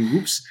 and I'm thinking,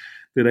 oops,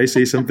 did I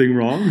say something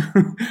wrong?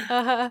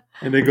 Uh-huh.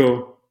 And they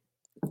go,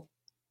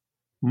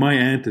 my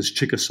aunt is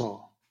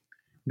Chickasaw.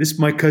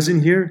 My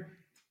cousin here,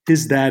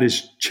 his dad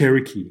is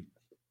Cherokee.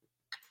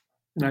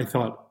 And I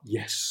thought,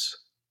 yes,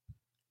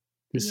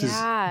 this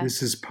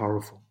is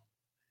powerful.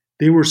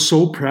 They were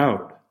so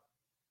proud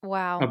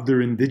of their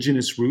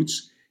indigenous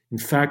roots. In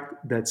fact,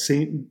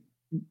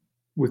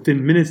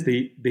 within minutes,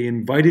 they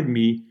invited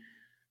me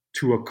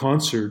to a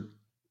concert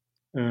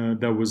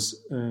that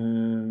was,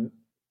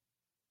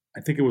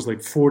 I think it was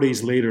like 4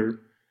 days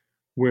later,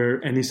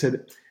 they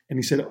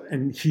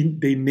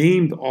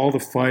named all the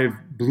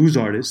 5 blues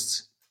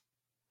artists,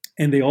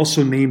 and they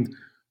also named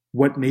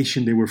what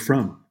nation they were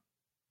from.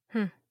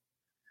 And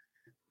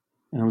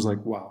I was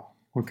like, wow,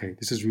 okay,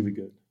 this is really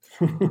good.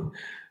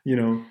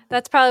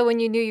 That's probably when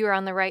you knew you were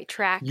on the right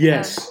track.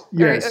 Yes.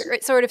 Or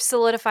it sort of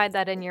solidified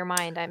that in your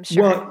mind, I'm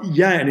sure. Well,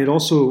 yeah, and it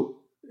also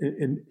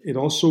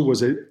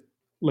was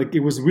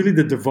it was really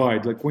the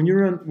divide. Like when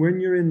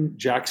you're in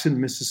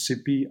Jackson,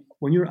 Mississippi,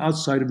 when you're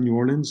outside of New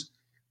Orleans,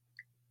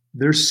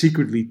 they're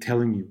secretly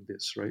telling you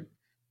this, right?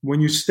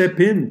 When you step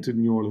into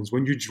New Orleans,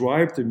 when you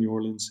drive to New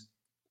Orleans,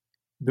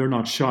 they're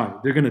not shy.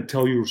 They're going to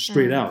tell you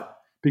straight out,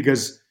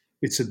 because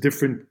it's a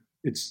different.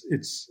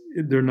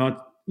 They're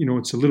not.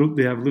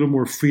 They have a little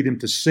more freedom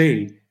to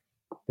say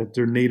that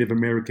they're Native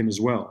American as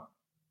well.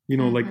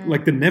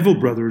 Like the Neville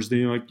brothers.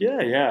 They're like,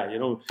 yeah.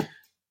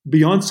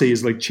 Beyonce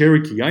is like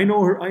Cherokee. I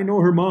know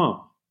her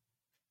mom.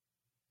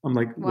 I'm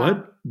like, wow.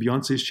 What?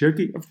 Beyonce's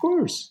Cherokee? Of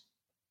course.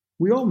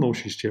 We all know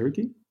she's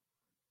Cherokee.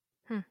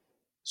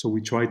 So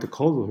we tried to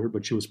call her,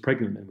 but she was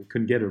pregnant and we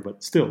couldn't get her.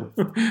 But still,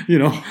 but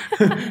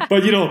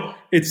but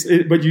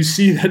you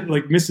see that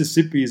like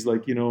Mississippi is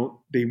like,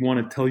 they want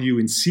to tell you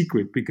in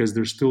secret because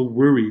they're still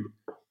worried.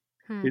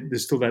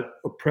 There's still that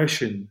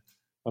oppression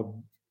of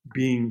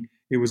being.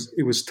 It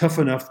was tough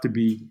enough to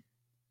be,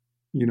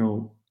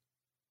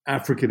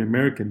 African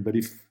American, but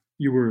if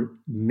you were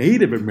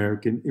Native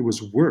American, it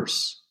was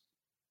worse.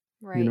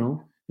 Right.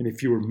 And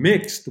if you were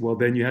mixed, well,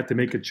 then you had to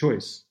make a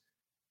choice.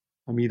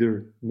 I'm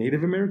either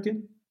Native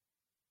American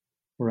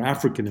or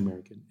African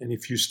American. And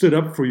if you stood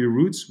up for your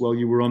roots, well,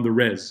 you were on the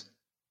res.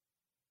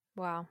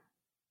 Wow.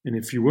 And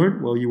if you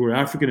weren't, well, you were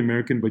African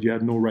American, but you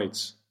had no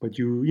rights. But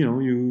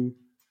you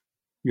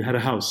had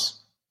a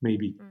house,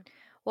 maybe.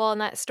 Well,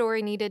 and that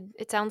story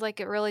it sounds like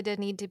it really did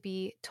need to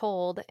be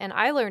told. And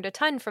I learned a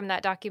ton from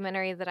that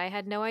documentary that I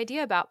had no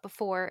idea about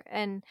before.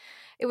 And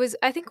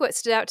I think what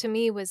stood out to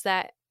me was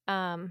that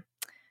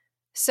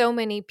so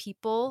many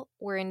people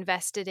were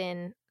invested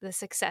in the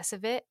success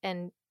of it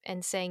and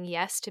saying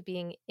yes to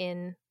being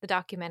in the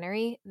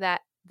documentary,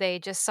 that they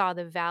just saw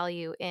the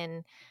value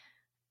in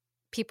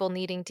people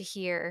needing to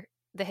hear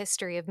the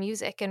history of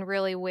music and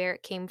really where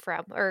it came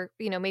from. Or,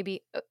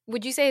 maybe,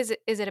 would you say, is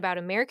it about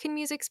American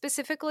music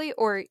specifically?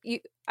 Or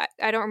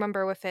I don't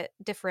remember if it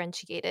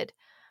differentiated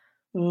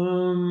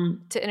to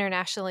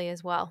internationally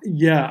as well.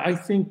 Yeah, I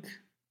think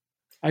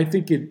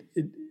it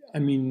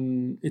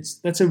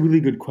that's a really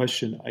good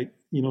question.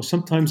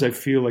 Sometimes I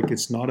feel like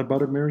it's not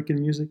about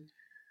American music,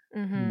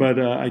 but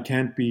I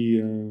can't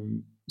be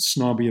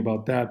snobby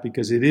about that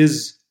because it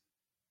is,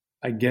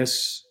 I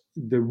guess,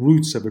 the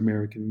roots of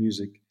American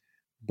music.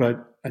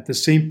 But at the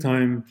same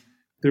time,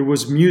 there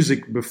was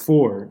music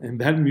before, and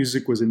that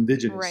music was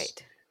indigenous.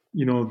 Right.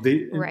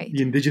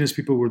 The indigenous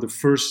people were the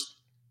first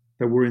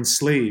that were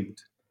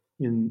enslaved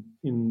in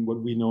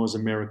what we know as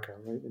America,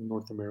 right? In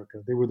North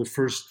America. They were the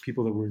first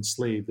people that were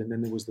enslaved. And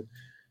then there was the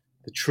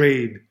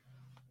trade,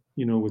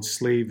 with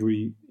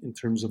slavery in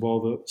terms of all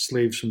the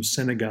slaves from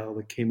Senegal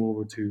that came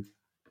over to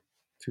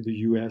the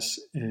U.S.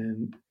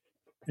 and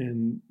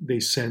they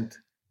sent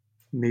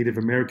Native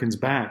Americans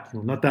back.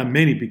 Not that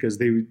many because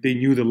they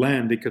knew the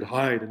land, they could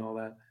hide and all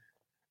that.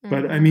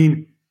 But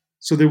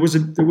so there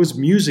was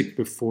music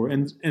before,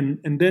 and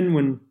then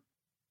when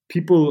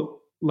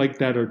people like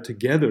that are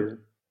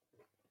together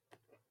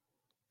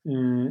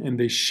and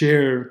they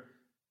share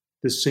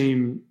the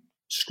same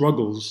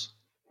struggles,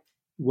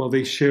 well,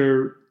 they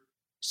share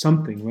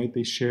something, right?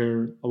 They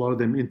share, a lot of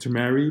them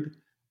intermarried,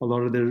 a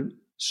lot of them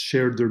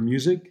shared their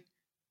music,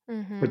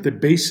 but the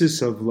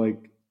basis of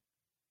like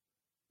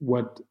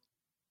what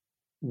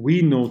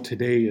we know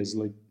today as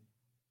like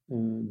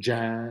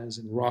jazz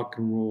and rock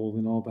and roll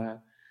and all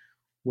that,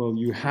 well,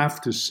 you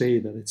have to say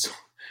that it's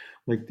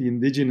like the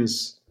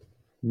indigenous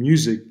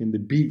music and the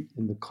beat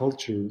and the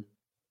culture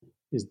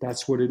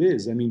that's what it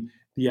is. I mean,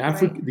 the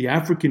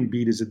African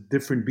beat is a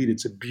different beat.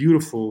 It's a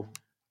beautiful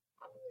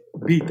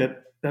beat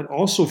that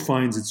also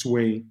finds its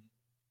way,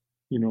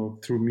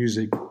 through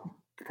music,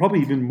 probably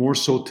even more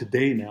so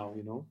today now,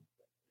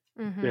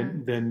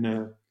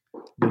 than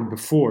than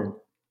before.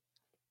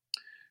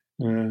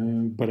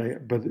 But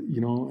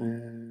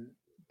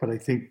I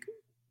think,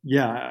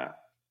 yeah,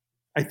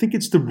 I think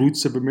it's the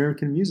roots of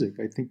American music.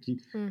 I think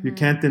you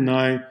can't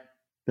deny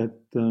that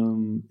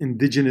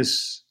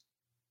indigenous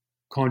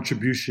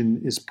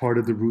contribution is part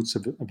of the roots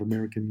of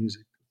American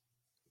music.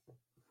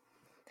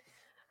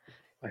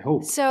 I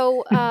hope.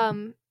 So,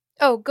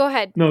 oh, go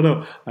ahead.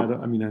 No, I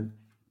don't. I mean,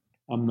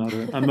 I'm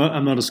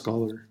not a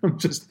scholar. I'm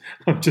just.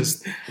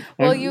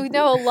 Well, you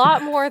know a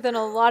lot more than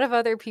a lot of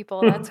other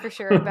people. That's for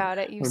sure about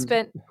it. You've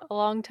spent a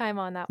long time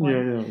on that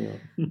one.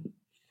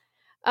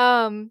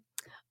 Yeah.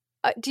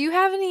 Do you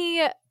have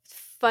any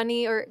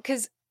funny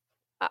because,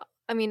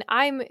 I mean,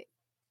 I'm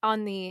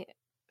on the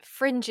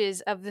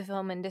fringes of the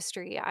film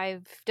industry.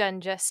 I've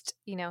done just,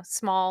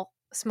 small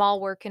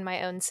work in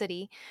my own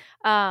city.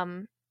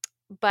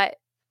 But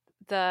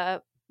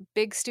the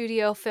big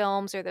studio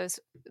films or those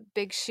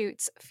big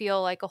shoots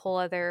feel like a whole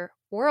other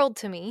world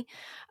to me.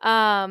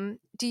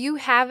 Do you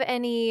have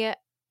any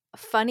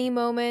funny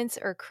moments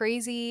or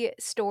crazy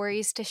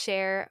stories to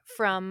share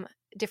from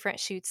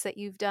different shoots that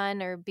you've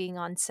done or being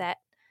on set,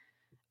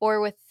 or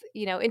with,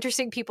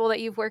 interesting people that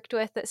you've worked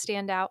with that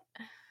stand out?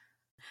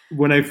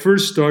 When I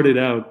first started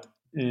out,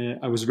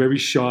 I was very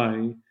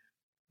shy,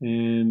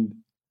 and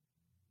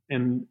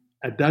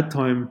at that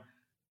time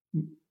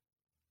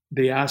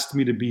they asked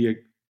me to be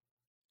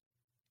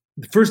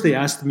they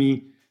asked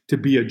me to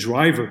be a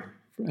driver,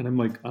 and I'm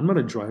like, I'm not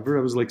a driver.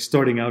 I was like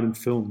starting out in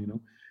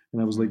film,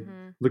 and I was like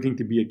looking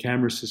to be a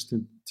camera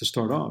assistant to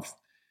start off.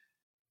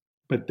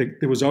 But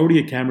there was already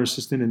a camera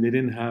assistant, and they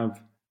didn't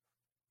have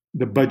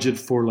the budget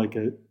for like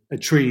a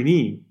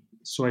trainee.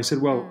 So I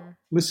said, well,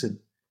 listen,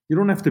 you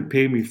don't have to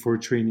pay me for a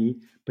trainee,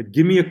 but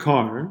give me a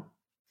car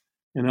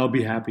and I'll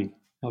be happy.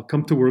 I'll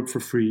come to work for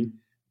free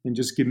and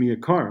just give me a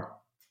car.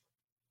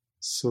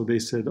 So they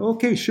said,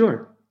 okay,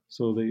 sure.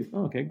 So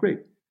okay, great.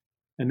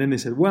 And then they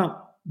said,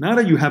 well, now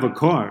that you have a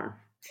car,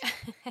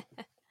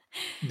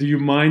 do you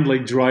mind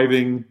like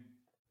driving,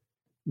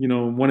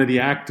 one of the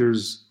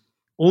actors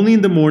only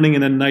in the morning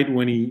and at night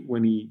when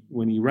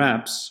he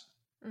raps,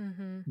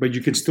 but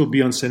you can still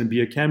be on set and be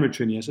a camera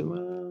trainee? I said,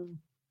 well,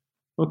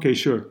 okay,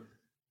 sure,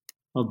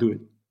 I'll do it.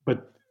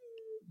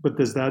 But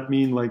does that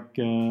mean like,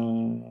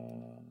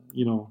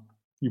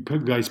 you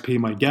guys pay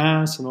my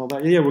gas and all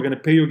that? Yeah, we're going to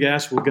pay your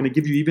gas. We're going to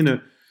give you even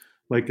a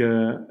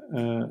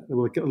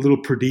little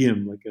per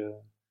diem,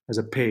 as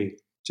a pay,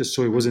 just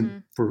so it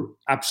wasn't for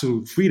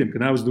absolute freedom.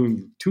 Because I was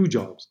doing 2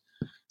 jobs.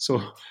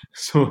 So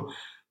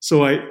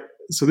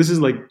this is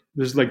like,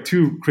 there's like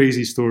 2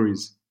 crazy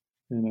stories,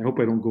 and I hope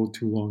I don't go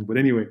too long. But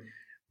anyway,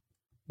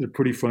 they're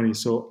pretty funny.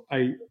 So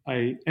I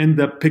end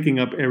up picking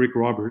up Eric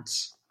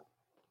Roberts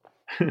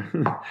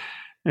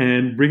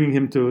and bringing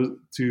him to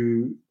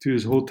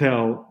his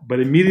hotel, but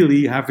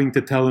immediately having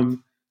to tell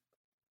him,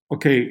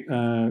 okay,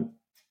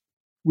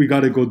 we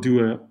got to go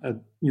do a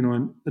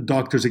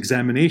doctor's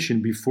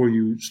examination before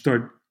you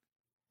start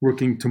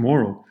working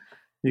tomorrow.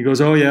 He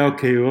goes, oh yeah,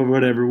 okay, well,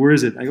 whatever. Where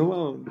is it? I go,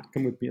 well,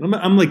 come with me.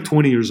 I'm like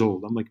 20 years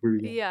old. I'm like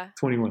really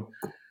 21,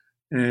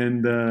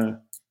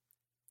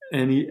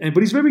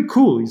 but he's very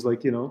cool. He's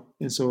like,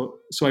 and so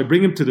I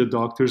bring him to the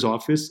doctor's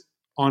office.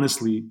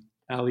 Honestly,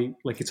 Ali,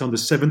 like it's on the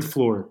 7th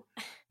floor,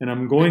 and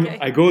I'm going. Okay.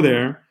 I go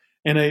there,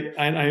 and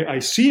I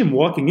see him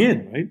walking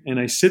in, right, and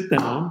I sit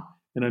down,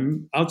 and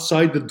I'm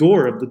outside the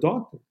door of the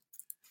doctor,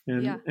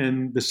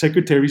 and the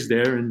secretary's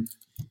there, and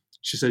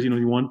she says,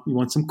 you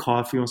want some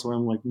coffee? So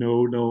I'm like,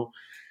 no.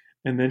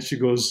 And then she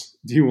goes,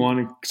 do you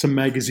want some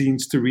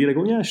magazines to read? I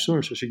go, yeah,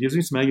 sure. So she gives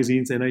me some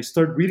magazines, and I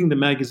start reading the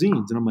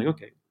magazines, and I'm like,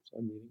 okay. So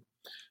I'm reading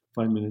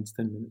 5 minutes,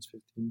 10 minutes,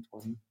 15,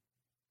 20.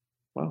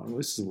 Wow,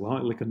 this is a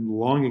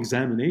long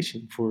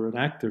examination for an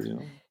actor,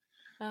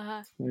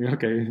 Like,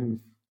 okay.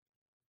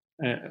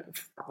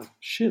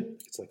 Shit,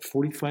 it's like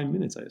 45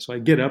 minutes. So I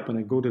get up and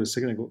I go to the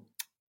second.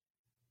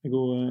 I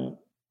go.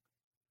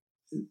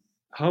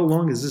 How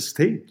long does this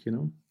take?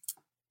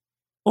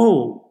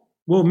 Oh,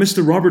 well,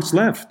 Mr. Roberts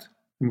left.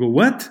 I go,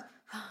 what?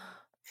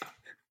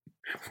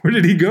 Where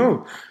did he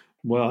go?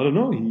 Well, I don't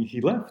know.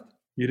 He left.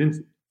 You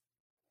didn't.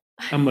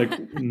 I'm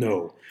like,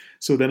 no.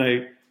 So then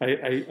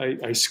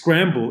I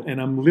scramble,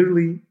 and I'm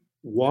literally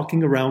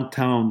walking around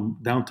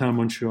downtown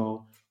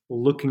Montreal,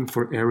 looking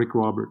for Eric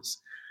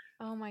Roberts.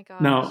 Oh my gosh.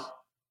 Now,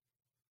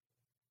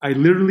 I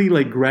literally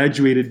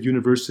graduated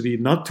university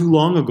not too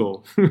long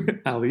ago,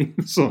 Ali.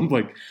 So I'm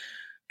like,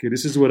 okay,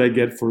 this is what I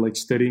get for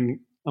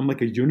studying. I'm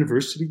like a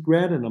university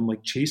grad, and I'm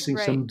chasing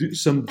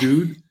some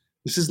dude.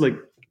 This is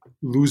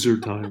loser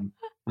time.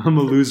 I'm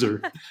a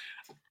loser.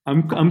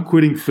 I'm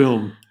quitting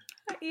film.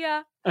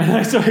 Yeah.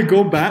 So I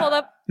go back. Hold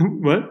up.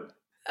 What?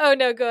 Oh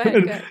no, go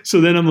ahead.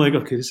 So then I'm like,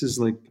 okay, this is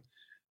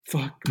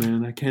fuck,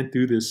 man, I can't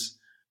do this.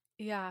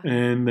 Yeah.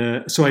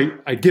 And so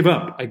I give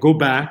up. I go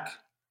back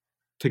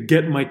to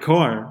get my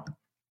car,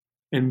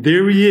 and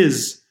there he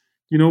is.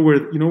 Where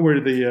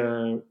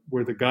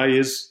the guy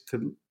is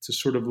to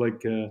sort of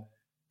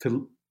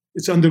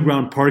it's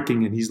underground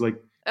parking, and he's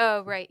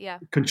oh right, yeah,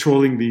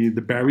 controlling the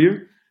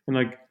barrier, and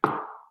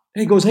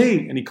he goes,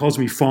 hey, and he calls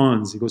me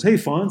Fonz. He goes, hey,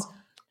 Fonz,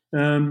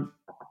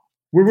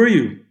 where were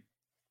you?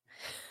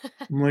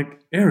 I'm like,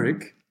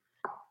 Eric.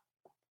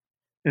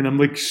 And I'm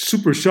like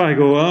super shy. I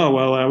go, oh,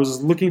 well, I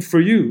was looking for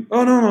you.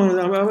 Oh, no,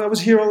 I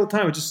was here all the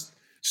time. I just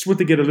went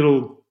to get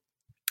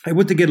I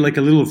went to get like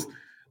a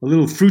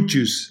little fruit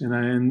juice.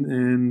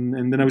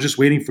 And then I was just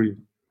waiting for you.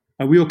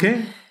 Are we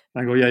okay?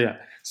 I go, yeah.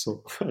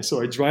 So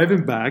I drive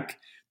him back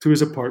to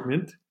his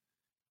apartment.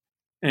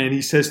 And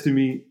he says to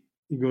me,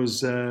 he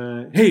goes,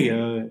 hey,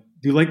 do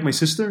you like my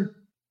sister?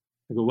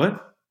 I go,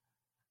 what?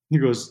 He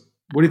goes,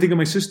 what do you think of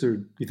my sister?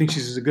 Do you think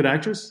she's a good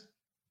actress?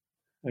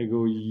 I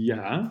go,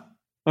 yeah.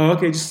 Oh,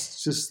 okay,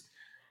 just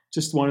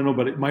want to know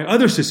about it. My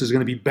other sister's going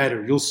to be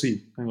better. You'll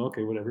see. I go,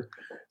 okay, whatever.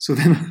 So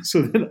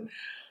then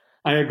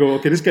I go,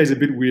 okay, this guy's a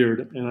bit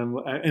weird.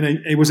 And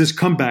it was his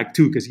comeback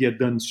too, because he had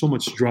done so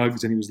much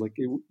drugs and he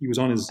was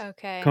on his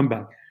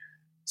comeback.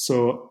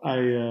 So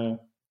I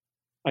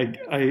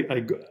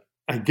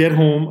get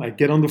home, I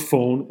get on the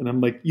phone, and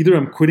I'm like, either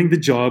I'm quitting the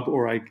job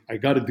or I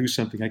got to do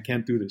something. I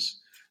can't do this.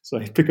 So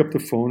I pick up the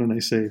phone and I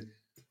say,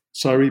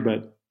 sorry,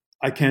 but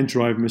I can't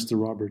drive Mr.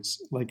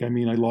 Roberts. Like, I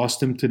mean, I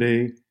lost him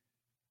today.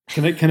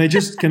 Can I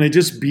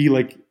just be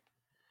like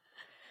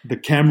the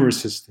camera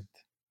assistant,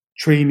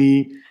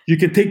 trainee? You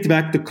can take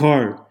back the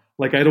car.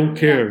 Like, I don't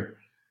care.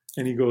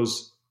 And he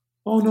goes,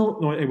 oh,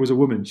 no, it was a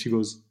woman. She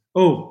goes,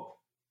 oh,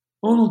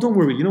 no, don't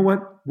worry. You know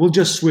what? We'll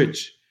just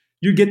switch.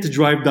 You get to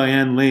drive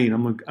Diane Lane.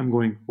 I'm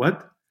going,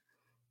 what?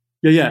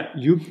 Yeah.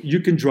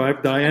 You can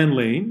drive Diane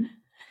Lane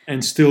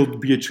and still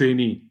be a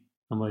trainee.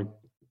 I'm like,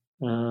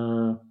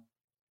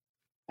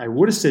 I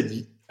would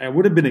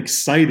have been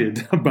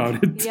excited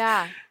about it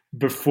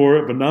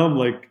before, but now I'm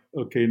like,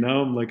 okay,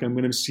 I'm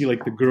going to see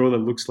like the girl that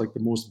looks like the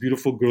most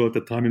beautiful girl at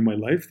the time in my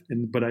life.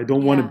 But I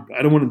don't want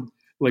to,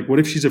 like, what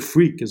if she's a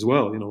freak as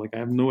well? You know, like I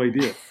have no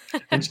idea.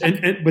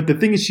 But the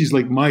thing is, she's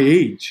like my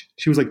age.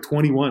 She was like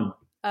 21.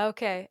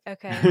 Okay.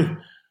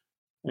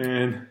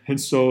 and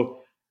so,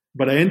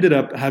 but I ended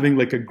up having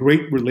like a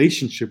great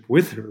relationship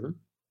with her.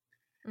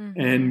 Mm-hmm.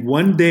 And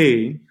one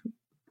day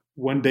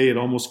it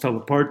almost fell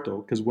apart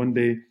though, because one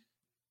day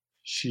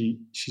she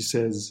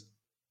says,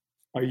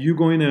 are you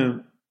going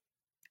to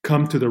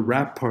come to the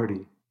rap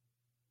party?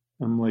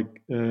 I'm like,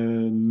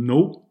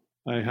 nope,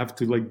 I have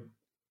to like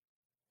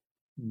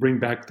bring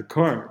back the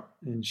car.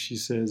 And she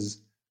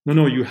says,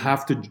 no, you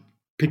have to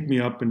pick me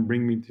up and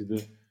bring me to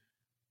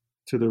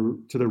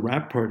the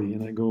rap party.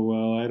 And I go,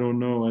 well, I don't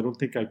know. I don't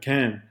think I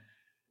can.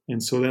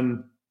 And so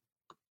then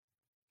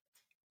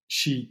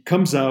she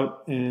comes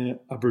out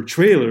of her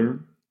trailer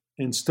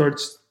and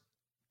starts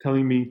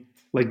telling me,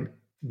 like,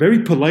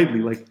 very politely,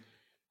 like,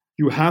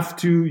 you have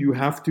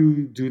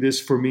to do this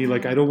for me.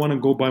 Like, I don't want to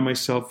go by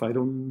myself. I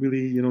don't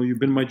really, you've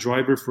been my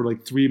driver for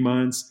like 3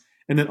 months.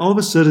 And then all of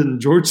a sudden,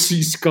 George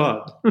C.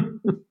 Scott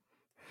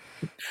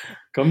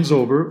comes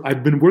over.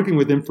 I've been working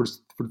with him for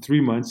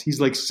 3 months. He's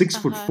like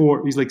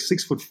 6'4". He's like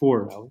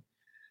 6'4", Ali.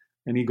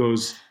 And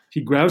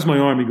he grabs my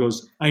arm. He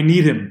goes, I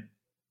need him.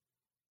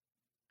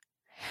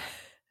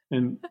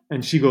 And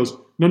she goes,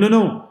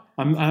 no.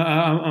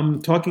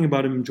 I'm talking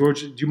about him,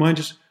 George. Do you mind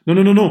just?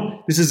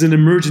 No. This is an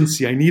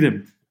emergency. I need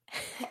him.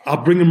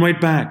 I'll bring him right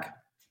back.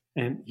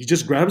 And he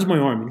just grabs my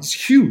arm. And he's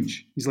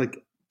huge. He's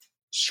like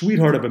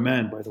sweetheart of a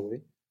man, by the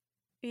way.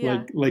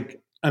 Yeah.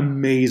 Like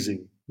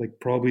amazing. Like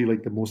probably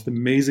like the most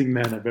amazing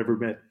man I've ever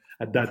met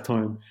at that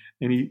time.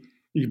 And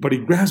he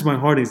grabs my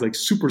heart. And he's like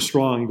super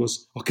strong. He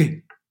goes,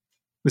 okay,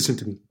 listen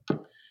to me.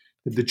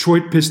 The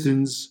Detroit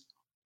Pistons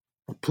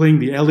are playing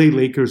the LA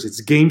Lakers.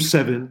 It's game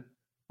 7.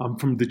 I'm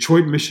from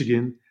Detroit,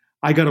 Michigan.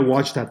 I got to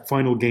watch that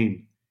final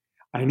game.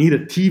 I need a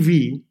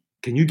TV.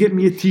 Can you get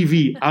me a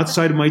TV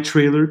outside of my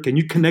trailer? Can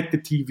you connect the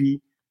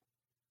TV?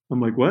 I'm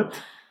like, what?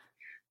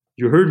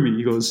 You heard me.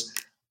 He goes,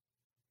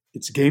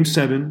 it's game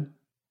 7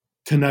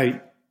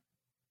 tonight.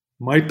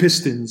 My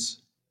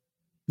Pistons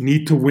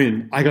need to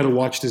win. I got to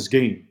watch this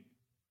game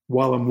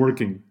while I'm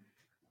working.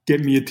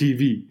 Get me a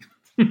TV.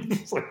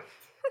 It's like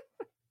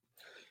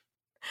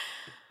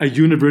a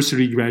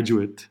university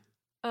graduate.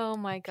 Oh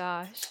my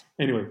gosh.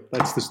 Anyway,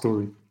 that's the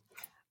story.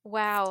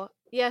 Wow.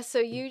 Yeah, so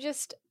you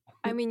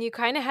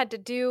kind of had to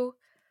do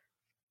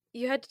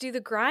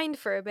the grind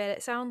for a bit,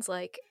 it sounds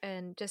like,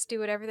 and just do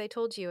whatever they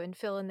told you and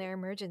fill in their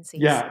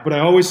emergencies. Yeah, but I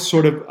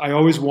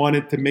always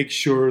wanted to make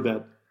sure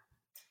that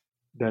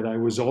I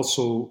was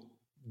also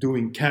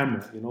doing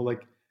camera,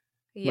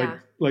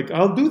 like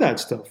I'll do that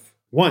stuff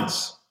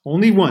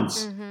only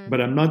once,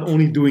 but I'm not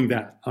only doing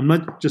that. I'm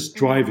not just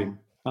driving.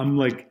 I'm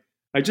like,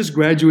 I just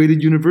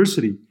graduated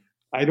university.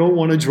 I don't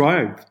want to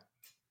drive,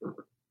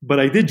 but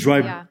I did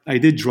drive. Yeah. I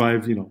did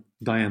drive,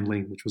 Diane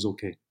Lane, which was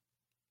okay.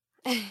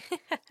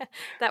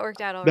 That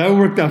worked out all right. That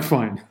worked out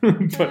fine.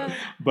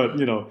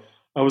 but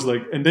I was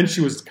like, and then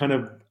she was kind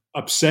of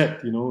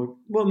upset,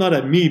 well, not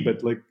at me,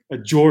 but like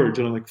at George.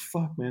 And I'm like,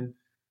 fuck, man.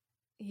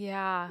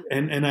 Yeah.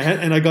 And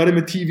I got him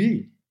a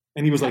TV,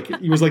 and he was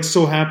like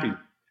so happy.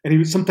 And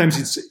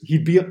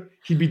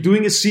he'd be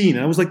doing a scene.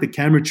 And I was like the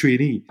camera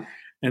trainee,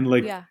 and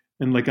like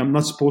I'm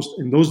not supposed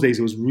to, in those days,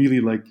 it was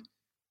really like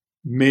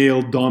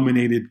male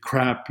dominated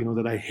crap,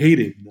 that I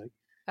hated. Like,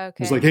 it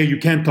was like, Okay. hey, you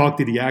can't talk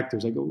to the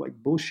actors. I go, like,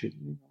 bullshit.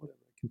 Whatever.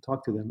 I can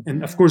talk to them.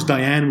 And of Mm. course,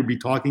 Diane would be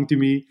talking to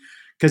me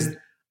because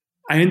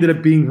I ended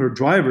up being her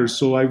driver.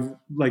 So I,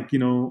 like,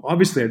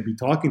 obviously I'd be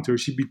talking to her.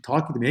 She'd be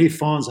talking to me. Hey,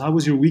 Fonz, how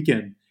was your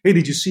weekend? Hey,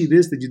 did you see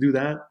this? Did you do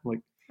that? Like,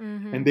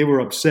 Mm-hmm. and they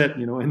were upset,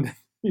 and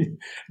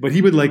but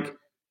he would like,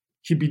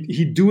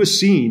 he'd do a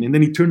scene and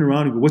then he'd turn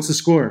around and go, what's the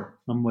score?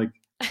 I'm like,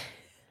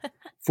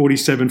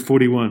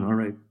 47-41. All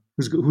right.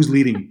 Who's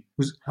leading?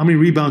 How many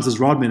rebounds does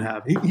Rodman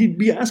have? He'd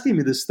be asking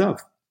me this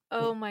stuff.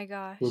 Oh my It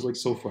was gosh. like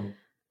so funny.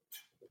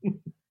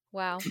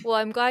 Wow. Well,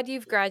 I'm glad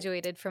you've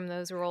graduated from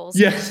those roles.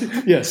 Yes,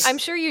 I'm yes.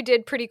 sure you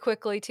did pretty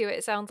quickly too.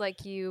 It sounds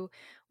like you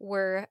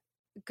were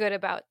good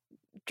about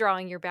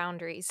drawing your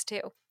boundaries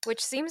too,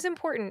 which seems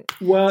important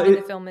Well, in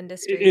the film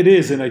industry. it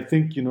is, and I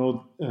think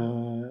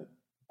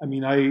I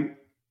mean,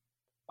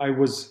 I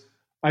was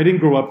I didn't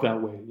grow up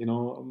that way.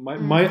 My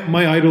Mm-hmm.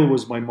 idol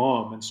was my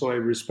mom, and so I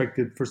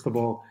respected. First of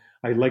all,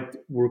 I liked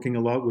working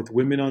a lot with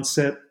women on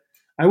set.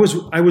 I was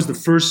the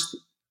first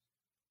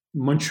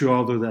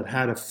Montrealer that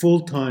had a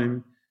full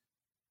time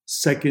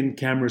second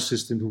camera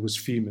assistant who was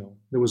female.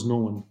 There was no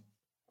one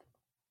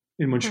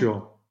in Hmm.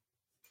 Montreal.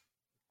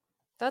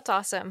 That's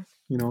awesome.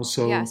 Yeah,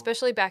 So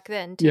especially back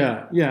then too.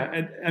 yeah.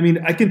 And I mean,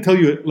 I can tell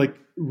you like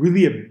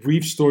really a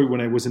brief story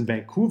when I was in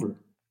Vancouver,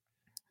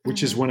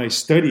 which is Mm-hmm. when I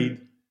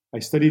studied.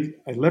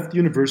 I left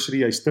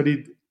university. I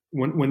studied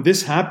when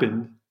this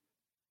happened.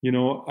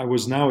 I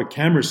was now a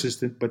camera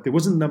assistant, but there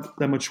wasn't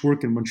that much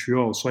work in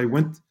Montreal. So I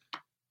went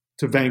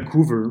to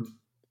Vancouver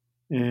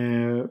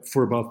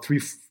for about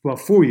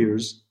 4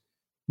 years.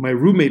 My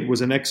roommate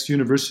was an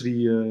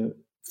ex-university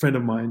friend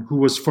of mine who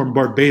was from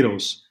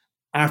Barbados,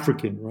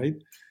 African, right?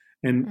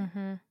 And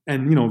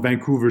Mm-hmm.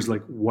 Vancouver's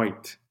like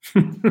white,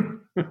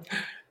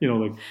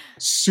 like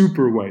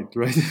super white,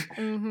 right?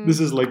 Mm-hmm. This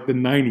is like the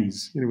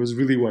 90s, and it was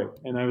really white.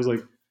 And I was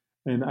like,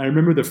 and I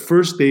remember the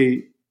first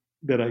day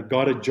that I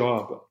got a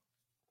job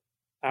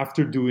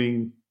after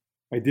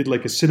I did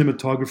like a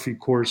cinematography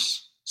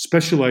course,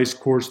 specialized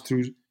course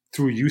through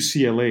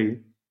UCLA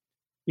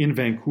in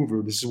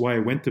Vancouver. This is why I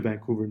went to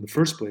Vancouver in the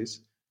first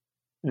place.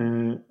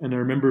 And I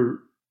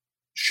remember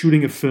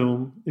shooting a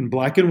film in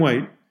black and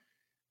white,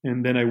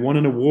 and then I won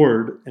an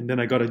award, and then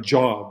I got a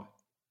job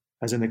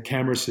as a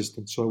camera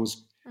assistant. So I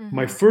was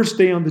my Mm-hmm. first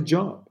day on the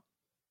job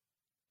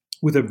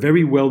with a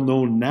very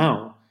well-known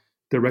now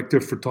director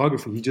of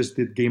photography. He just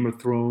did Game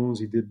of Thrones.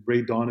 He did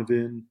Ray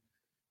Donovan.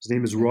 His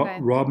name is Okay.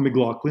 Rob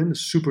McLaughlin, a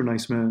super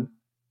nice man.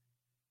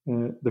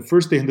 The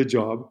first day on the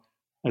job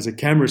as a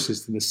camera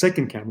assistant, the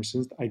second camera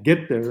assistant, I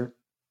get there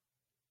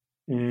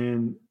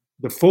and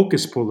the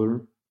focus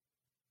puller,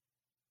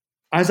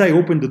 as I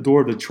opened the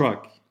door of the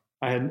truck,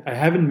 I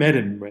haven't met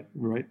him,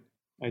 right?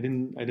 I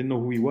didn't know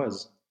who he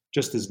was,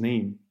 just his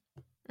name.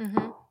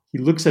 Mm-hmm. He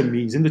looks at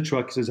me, he's in the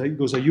truck, he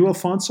goes, are you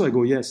Alfonso? I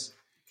go, yes.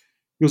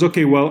 He goes,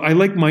 okay, well, I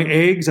like my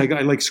eggs. I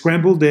like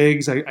scrambled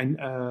eggs,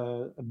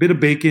 a bit of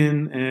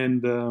bacon,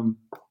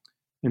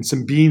 and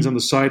some beans on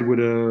the side with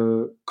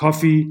a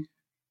coffee,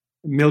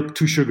 milk,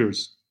 2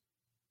 sugars.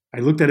 I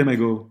looked at him, I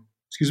go,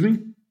 excuse me?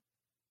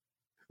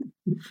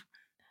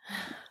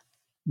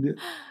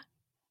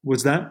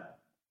 What's that?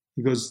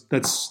 He goes,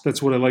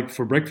 that's what I like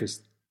for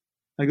breakfast.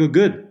 I go,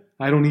 good.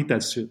 I don't eat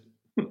that shit.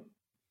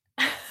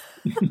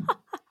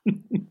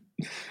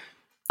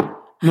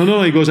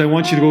 No. He goes, I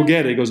want you to go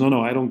get it. He goes,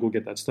 no, I don't go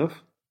get that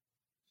stuff.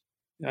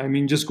 I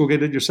mean, just go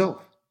get it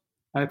yourself.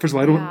 First of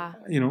all, I don't,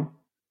 Yeah.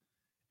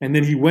 And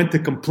then he went to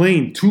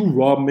complain to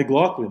Rob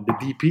McLaughlin, the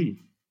DP.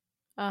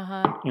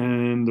 Uh-huh.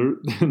 And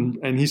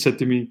and he said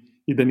to me,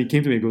 then he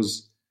came to me and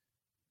goes,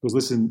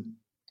 listen,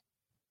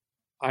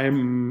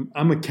 I'm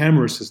a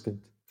camera assistant,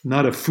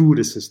 not a food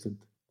assistant.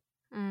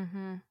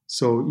 Mm-hmm.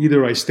 So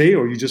either I stay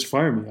or you just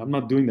fire me. I'm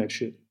not doing that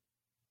shit.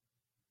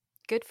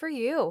 Good for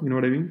you. You know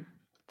what I mean?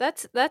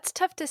 That's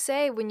tough to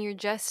say when you're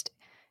just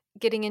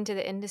getting into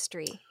the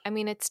industry. I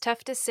mean, it's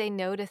tough to say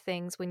no to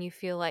things when you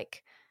feel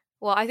like,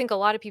 well, I think a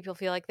lot of people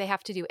feel like they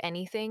have to do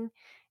anything,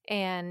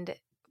 and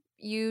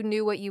you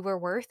knew what you were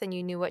worth and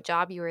you knew what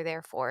job you were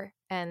there for.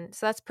 And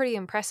so that's pretty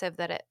impressive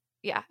that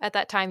at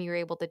that time you were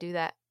able to do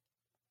that.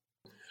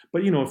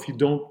 But if you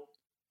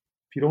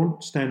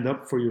don't stand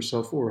up for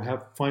yourself or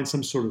find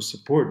some sort of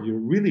support,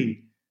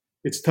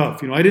 it's tough.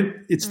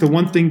 It's the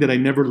one Mm-hmm. thing that I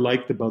never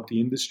liked about the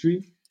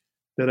industry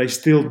that I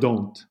still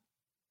don't,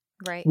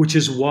 Right. which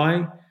is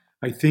why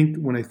I think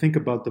when I think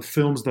about the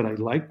films that I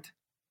liked,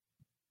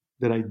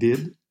 that I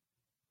did,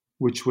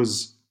 which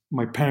was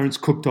my parents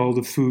cooked all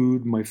the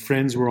food, my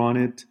friends were on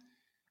it.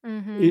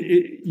 Mm-hmm.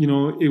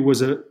 It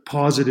was a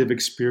positive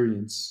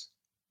experience,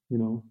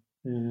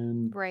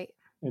 and Right.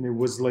 it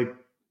was like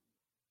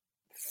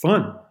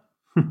fun,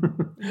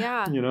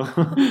 Yeah.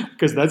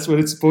 because that's what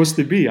it's supposed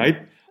to be.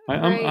 Right.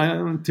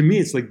 To me,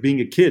 it's like being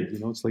a kid.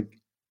 It's like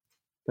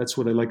that's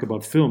what I like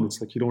about film. It's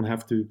like you don't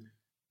have to.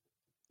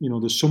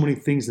 There's so many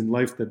things in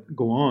life that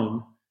go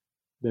on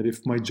that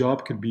if my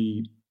job could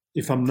be,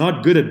 if I'm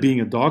not good at being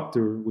a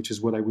doctor, which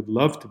is what I would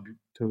love to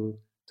to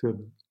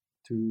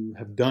to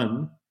have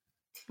done,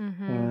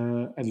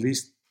 Mm-hmm. At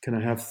least can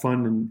I have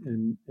fun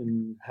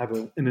and have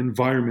an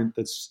environment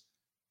that's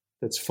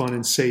fun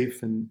and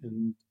safe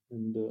and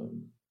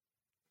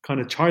kind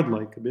of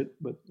childlike a bit,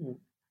 but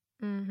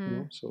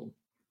Mm-hmm. so.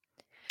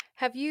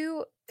 Have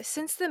you,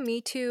 since the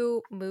Me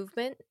Too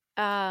movement,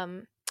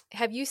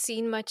 have you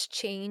seen much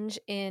change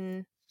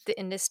in the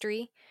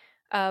industry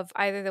of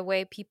either the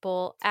way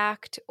people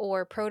act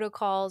or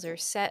protocols or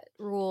set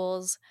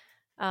rules,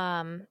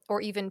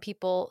 or even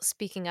people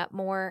speaking up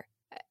more?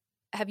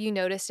 Have you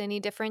noticed any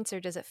difference,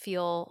 or does it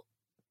feel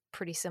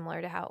pretty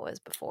similar to how it was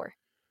before?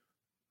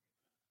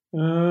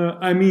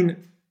 I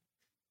mean,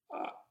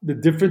 the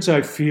difference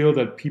I feel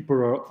that people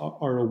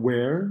are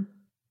aware.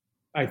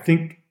 I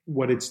think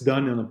what it's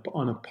done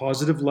on a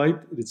positive light,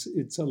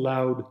 it's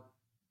allowed,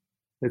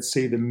 let's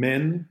say, the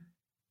men,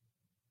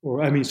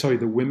 or I mean, sorry,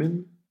 the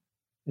women,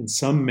 and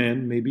some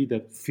men maybe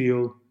that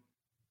feel,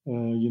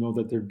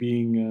 that they're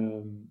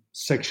being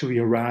sexually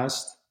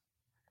harassed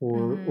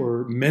Mm-hmm.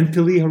 or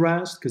mentally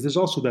harassed, because there's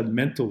also that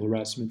mental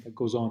harassment that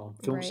goes on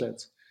film Right.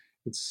 sets.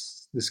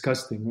 It's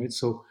disgusting, right?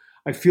 So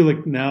I feel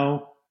like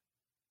now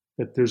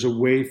that there's a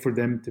way for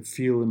them to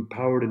feel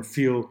empowered and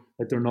feel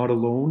that they're not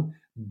alone,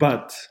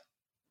 but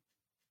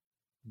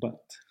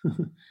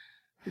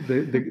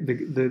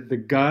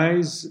the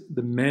guys,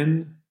 the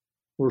men,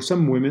 or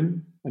some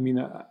women. I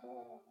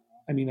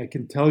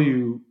can tell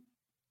you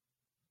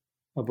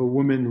of a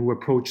woman who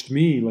approached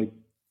me like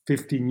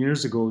 15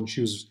 years ago, and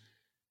she is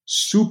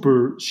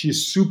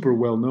super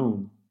well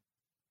known,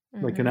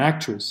 like an Mm-hmm.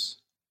 actress.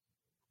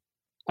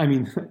 I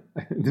mean,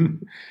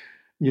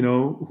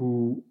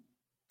 who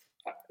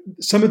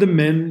some of the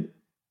men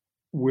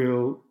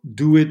will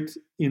do it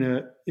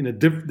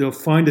they'll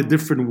find a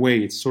different way.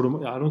 It's sort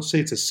of, I don't say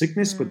it's a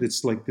sickness, but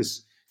it's like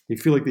this, they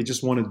feel like they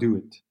just want to do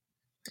it.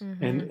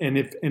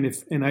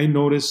 Mm-hmm. And I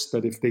noticed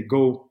that if they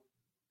go,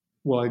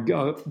 well,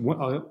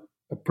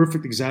 a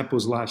perfect example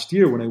is last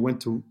year when I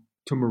went to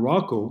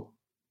Morocco.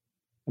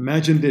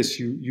 Imagine this: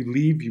 you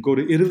leave, you go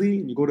to Italy,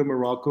 and you go to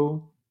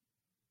Morocco,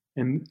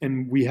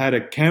 and we had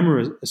a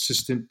camera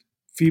assistant,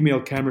 female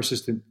camera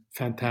assistant,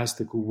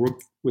 fantastic, who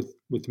worked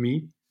with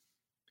me.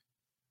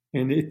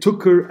 And it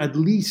took her at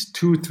least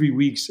 2 or 3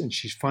 weeks, and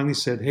she finally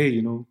said, "Hey,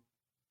 can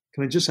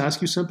I just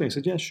ask you something?" I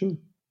said, "Yeah, sure."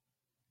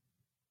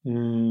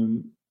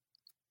 Um,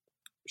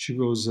 she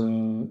goes,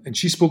 and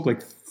she spoke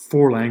like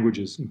 4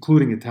 languages,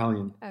 including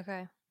Italian.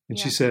 Okay. And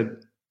she Yeah.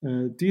 said,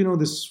 "Do you know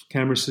this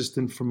camera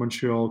assistant from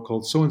Montreal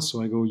called so and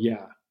so?" I go,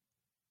 "Yeah."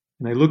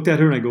 And I looked at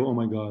her and I go, "Oh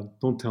my God,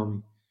 don't tell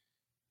me."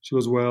 She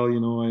goes, "Well,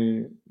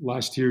 I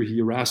last year he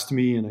harassed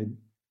me, and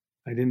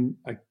I didn't.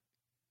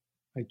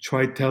 I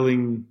tried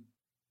telling,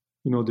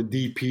 the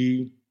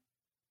DP,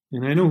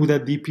 and I know who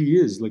that DP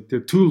is. Like,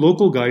 they're 2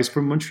 local guys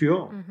from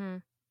Montreal, Mm-hmm.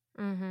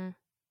 Mm-hmm.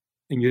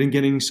 and you didn't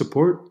get any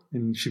support."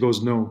 And she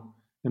goes, "No."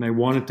 And I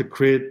wanted to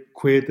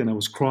quit, and I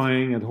was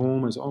crying at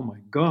home. I said, "Oh my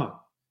God."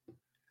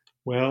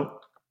 Well,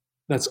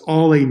 that's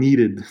all I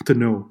needed to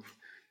know.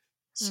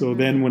 So Mm-hmm.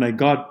 then when I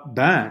got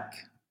back,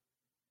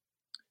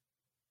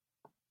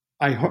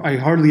 I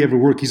hardly ever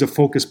work. He's a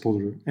focus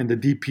puller, and the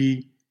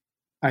DP,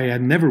 I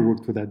had never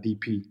worked with that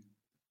DP.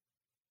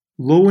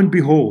 Lo and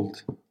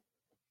behold,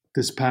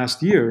 this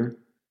past year,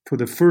 for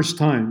the first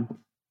time,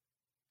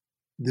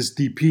 this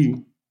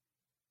DP,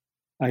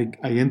 I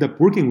end up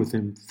working with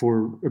him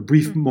for a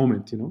brief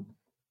moment,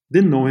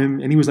 Didn't know him,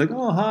 and he was like,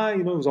 "Oh, hi,"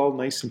 it was all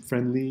nice and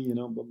friendly,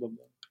 blah, blah, blah.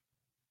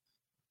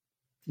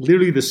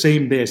 Literally the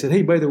same day, I said,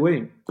 "Hey, by the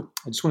way,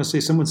 I just want to say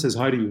someone says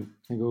hi to you."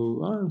 I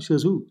go, "Oh," she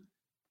goes, "Who?"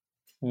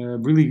 A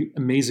really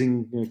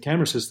amazing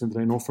camera assistant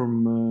that I know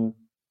from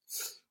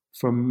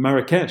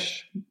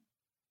Marrakesh.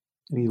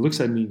 And he looks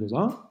at me and goes,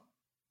 "Oh,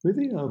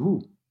 really?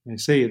 Who?" And I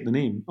say it, the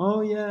name.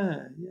 "Oh,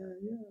 yeah, yeah,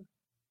 yeah,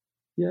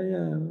 yeah,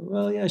 yeah.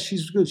 Well, yeah,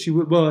 she's good.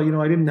 Well,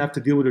 I didn't have to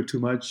deal with her too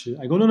much."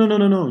 I go, "No, no, no,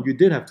 no, no. You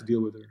did have to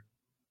deal with her,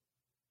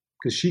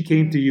 because she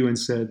came to you and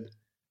said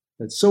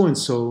that so and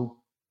so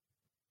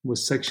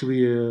was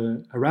sexually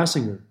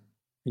harassing her,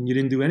 and you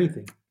didn't do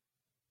anything."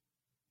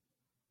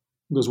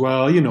 He goes,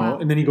 "Well, Wow.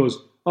 and then he goes,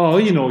 "Oh,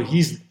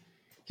 he's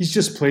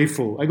just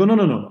playful." I go, "No,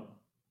 no, no, no.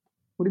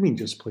 What do you mean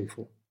just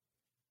playful?"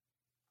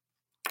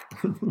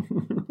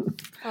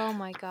 Oh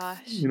my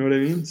gosh. You know what I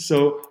mean?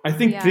 So I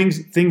think Yeah.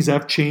 things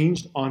have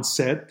changed on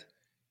set.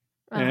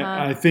 Uh-huh.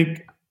 I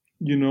think,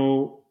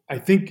 I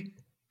think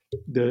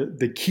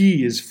the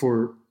key is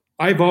for,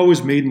 I've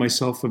always made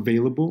myself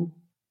available,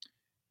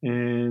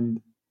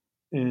 and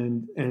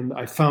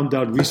I found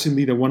out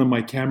recently that one of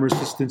my camera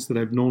assistants that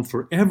I've known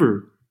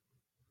forever,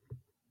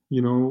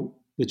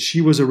 that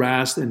she was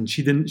harassed, and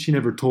she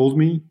never told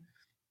me.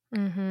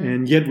 Mm-hmm.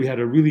 And yet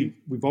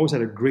we've always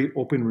had a great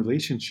open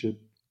relationship.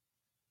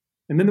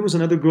 And then there was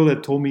another girl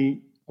that told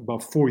me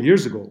about 4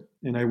 years ago,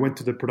 and I went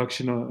to the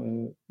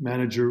production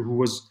manager, who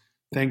was,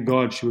 thank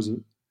God, she was a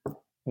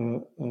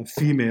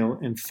female,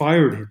 and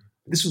fired him.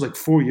 This was like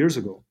 4 years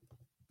ago,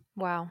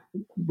 Wow.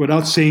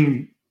 without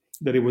saying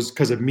that it was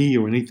because of me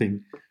or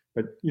anything.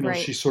 But Right.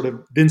 she sort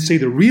of didn't say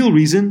the real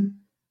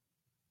reason,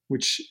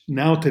 which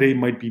now today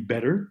might be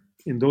better.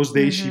 In those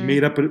days, she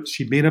made up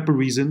a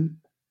reason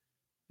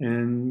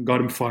and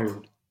got him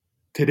fired.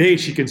 Today,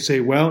 she can say,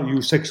 "Well,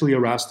 you sexually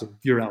harassed him.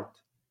 You're out."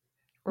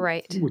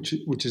 Right.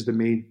 Which is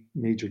the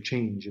major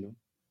change, you know.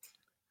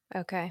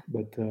 Okay.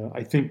 But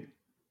I think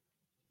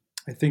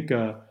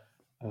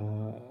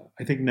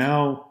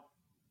now,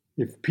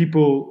 if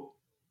people,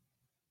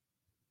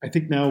 I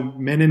think now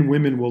men and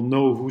women will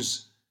know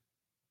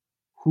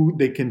who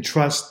they can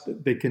trust,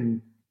 they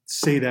can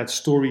say that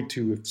story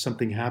to if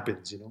something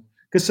happens, you know.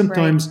 Because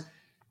sometimes,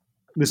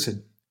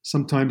 listen,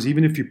 sometimes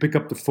even if you pick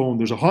up the phone,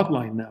 there's a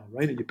hotline now,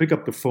 right? And you pick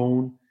up the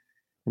phone,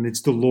 and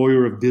it's the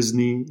lawyer of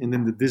Disney, and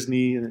then the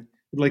Disney, and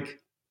like,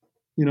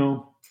 you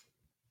know,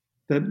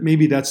 that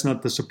maybe that's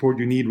not the support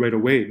you need right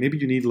away. Maybe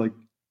you need, like,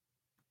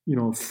 you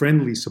know,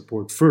 friendly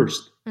support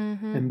first,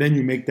 and then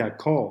you make that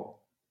call.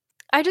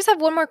 I just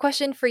have one more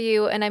question for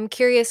you, and I'm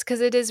curious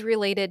because it is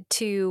related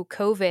to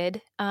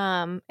COVID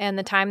and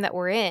the time that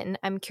we're in.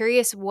 I'm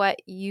curious what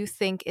you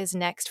think is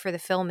next for the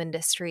film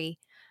industry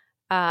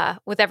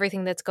with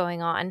everything that's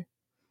going on.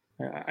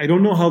 I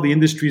don't know how the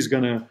industry is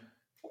gonna,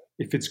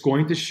 if it's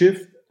going to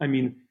shift. I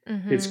mean,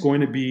 it's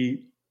going to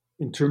be,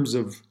 in terms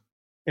of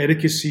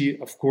etiquette,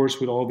 of course,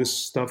 with all this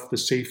stuff, the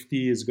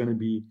safety is going to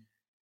be,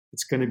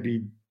 it's going to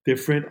be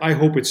different. I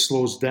hope it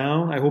slows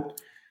down. I hope.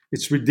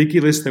 It's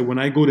ridiculous that when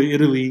I go to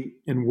Italy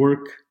and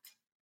work,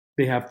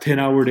 they have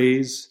 10-hour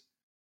days,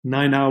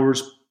 9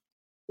 hours.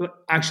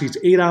 Actually, it's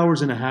 8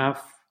 hours and a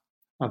half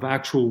of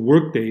actual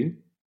workday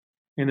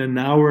and an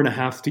hour and a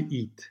half to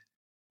eat.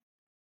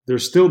 They're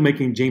still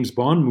making James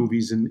Bond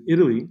movies in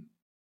Italy.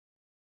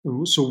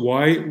 So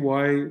why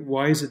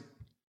is it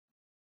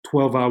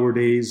 12-hour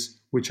days,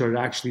 which are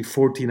actually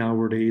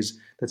 14-hour days,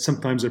 that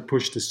sometimes are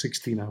pushed to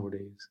 16-hour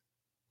days?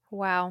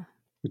 Wow.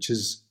 Which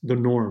is the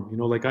norm. You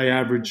know, like I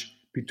average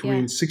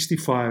between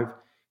 65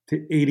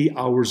 to 80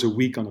 hours a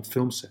week on a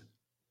film set.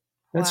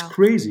 That's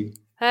crazy.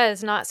 That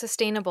is not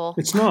sustainable.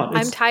 It's not.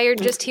 I'm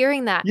tired just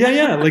hearing that.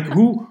 Yeah. Like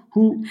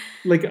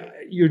like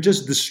you're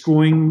just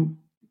destroying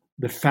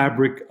the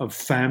fabric of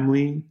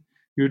family.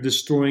 You're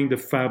destroying the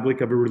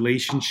fabric of a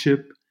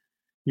relationship.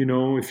 You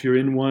know, if you're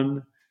in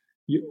one,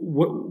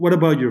 what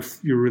about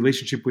your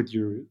relationship with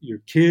your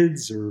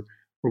kids or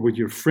with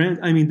your friend?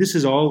 I mean, this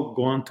is all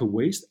gone to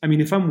waste. I mean,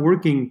 if I'm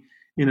working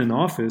in an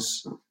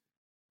office,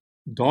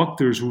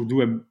 doctors who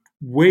do a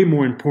way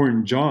more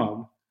important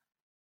job,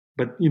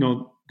 but, you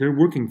know, they're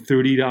working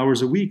 30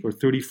 hours a week or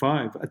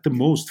 35, at the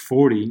most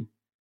 40.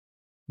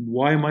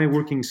 Why am I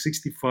working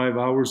 65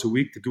 hours a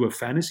week to do a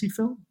fantasy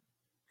film?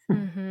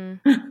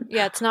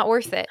 Yeah, it's not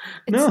worth it.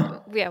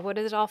 No. Yeah, what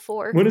is it all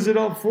for? What is it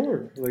all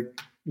for?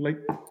 Like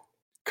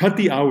cut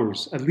the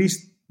hours at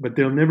least, but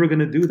they're never going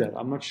to do that.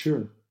 I'm not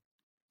sure.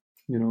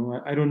 You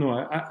know, I don't know.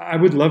 I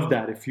would love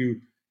that if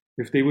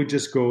they would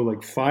just go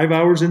like 5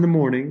 hours in the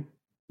morning,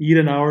 eat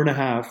an hour and a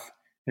half,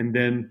 and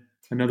then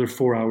another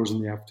 4 hours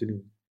in the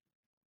afternoon.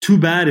 Too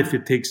bad if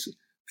it takes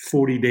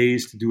 40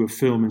 days to do a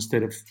film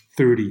instead of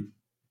 30.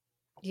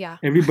 Yeah.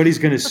 Everybody's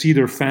going to see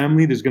their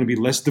family. There's going to be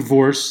less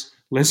divorce,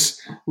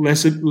 less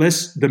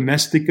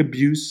domestic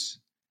abuse,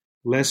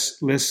 less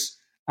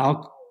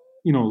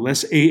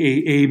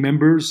AAA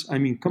members. I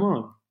mean, come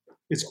on.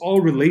 It's all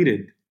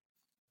related.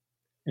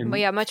 And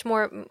much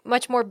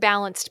more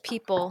balanced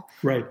people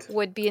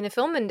would be in the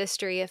film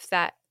industry if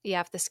the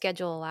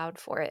schedule allowed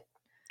for it.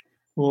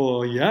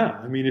 Well, yeah.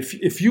 I mean,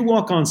 if you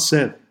walk on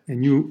set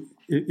and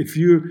if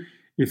your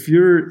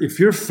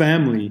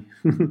family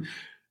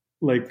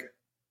like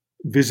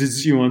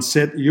visits you on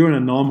set, you're an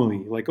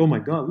anomaly. Like, oh my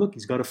God, look,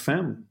 he's got a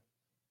family.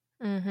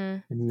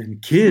 And then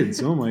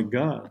kids, oh my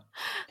God.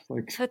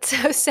 Like, that's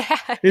so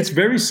sad. It's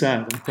very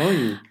sad, I'm telling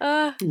you.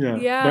 Yeah.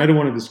 But I don't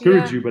want to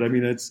discourage you, but I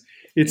mean, it's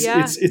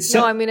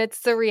no, I mean,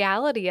 it's the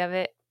reality of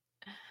it.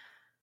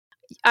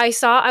 I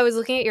was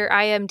looking at your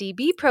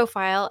IMDb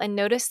profile and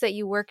noticed that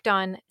you worked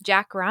on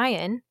Jack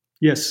Ryan.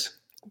 Yes.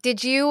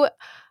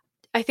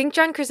 I think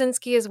John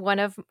Krasinski is one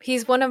of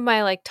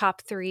my like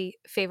top 3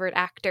 favorite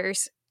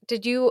actors.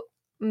 Did you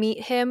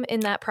meet him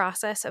in that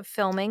process of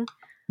filming? Oh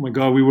my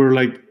God,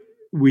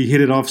 we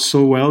hit it off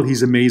so well.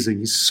 He's amazing.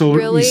 He's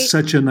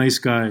such a nice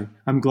guy.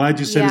 I'm glad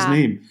you said his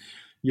name.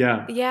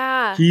 Yeah.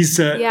 Yeah. He's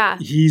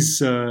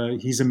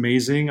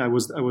amazing. I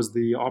was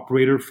the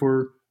operator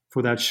for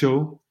that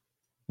show.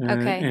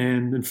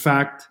 And in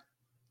fact,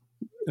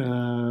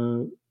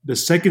 the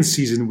second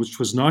season, which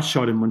was not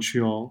shot in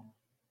Montreal,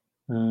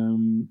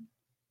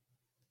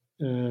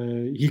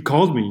 he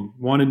called me,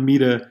 wanted me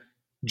to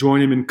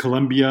join him in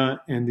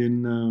Colombia and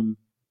in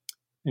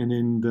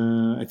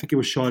I think it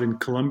was shot in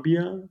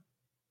Colombia.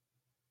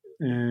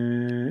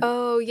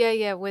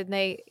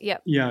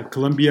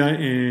 Colombia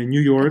and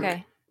New York,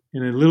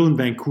 and a little in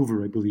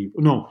Vancouver, I believe.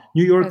 No,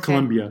 New York,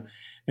 Colombia,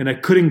 and I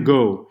couldn't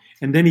go.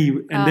 And then he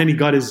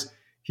got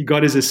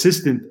his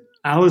assistant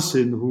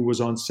Allison, who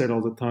was on set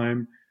all the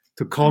time,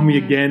 to call me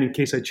again in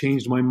case I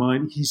changed my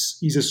mind.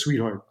 He's a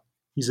sweetheart.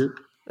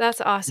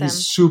 That's awesome.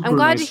 He's super I'm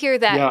glad nice. to hear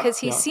that because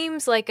he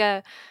seems like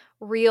a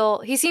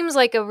real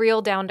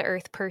down to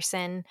earth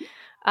person.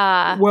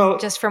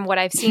 just from what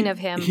I've seen of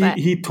him.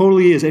 He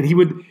totally is. And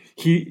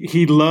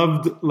he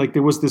loved, like,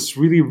 there was this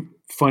really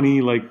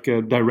funny, like,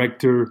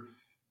 director,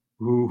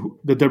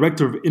 the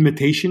director of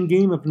Imitation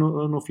Game. I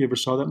don't know if you ever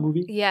saw that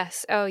movie.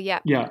 Yes. Oh, yeah.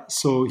 Yeah.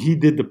 So he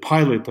did the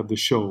pilot of the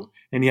show,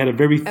 and he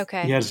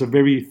has a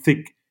very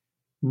thick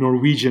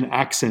Norwegian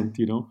accent,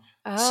 you know.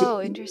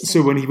 Oh, interesting.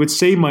 So when he would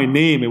say my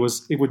name,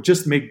 it would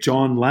just make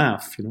John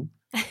laugh, you know.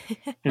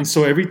 And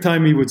so every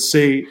time he would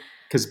say,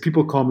 because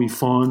people call me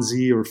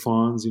Fonzie or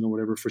Fonz, you know,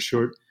 whatever for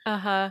short.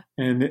 Uh-huh.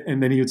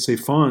 And then he would say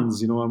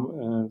Fonz, you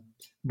know,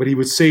 but he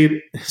would say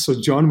it, so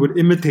John would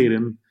imitate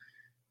him.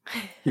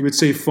 He would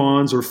say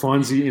Fonz or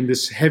Fonzie in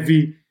this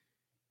heavy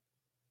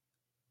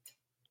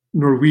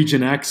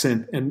Norwegian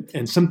accent,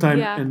 and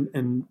sometimes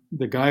and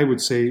the guy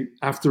would say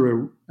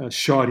after a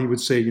shot, he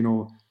would say, you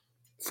know,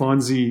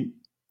 Fonzie,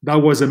 that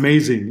was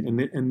amazing,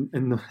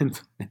 and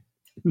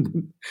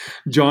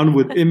John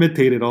would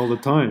imitate it all the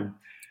time,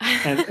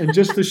 and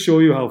just to show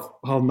you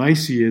how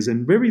nice he is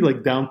and very,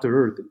 like, down to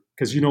earth,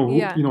 because you know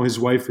his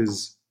wife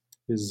is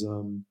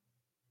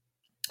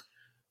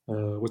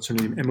what's her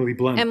name, Emily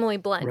Blunt. Emily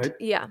Blunt, right?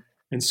 Yeah.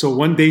 And so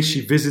one day she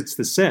visits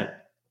the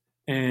set,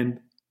 and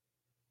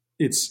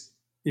it's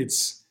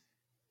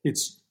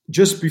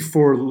just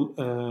before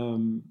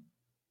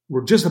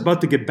we're just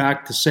about to get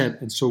back to set,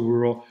 and so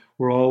we're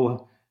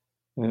all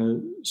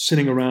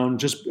sitting around,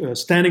 just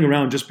standing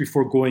around just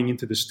before going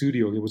into the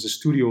studio. It was a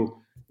studio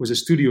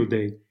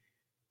day,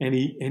 and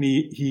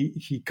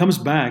he comes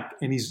back,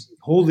 and he's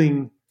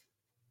holding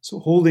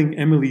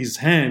Emily's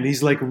hand.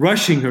 He's like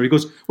rushing her. He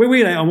goes,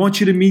 wait, I want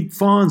you to meet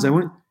Fonz.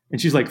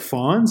 And she's like,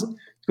 Fonz?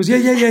 He goes,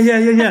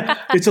 yeah.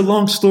 It's a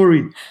long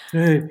story.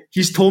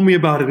 He's told me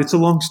about it. It's a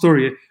long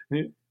story.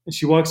 And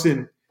she walks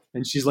in,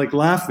 and she's like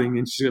laughing,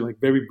 and she's like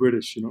very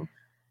British, you know.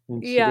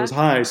 And she goes,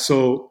 hi.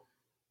 So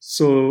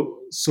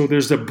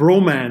there's a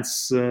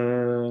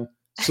bromance.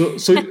 So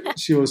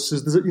she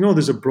says, you know,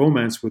 there's a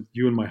bromance with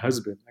you and my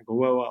husband. I go,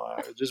 well,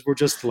 we're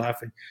just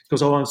laughing. She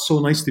goes, oh, it's so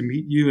nice to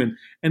meet you.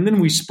 And then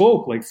we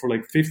spoke for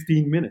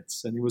 15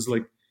 minutes, and it was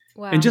like,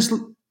 wow. And just,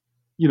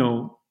 you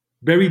know,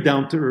 very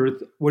down to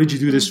earth. What did you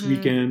do this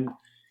weekend?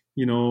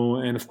 You know,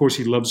 and of course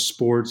he loves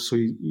sports, so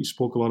he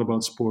spoke a lot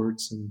about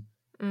sports, and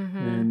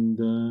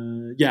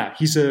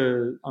he's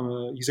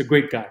a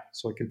great guy.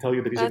 So I can tell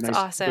you that he's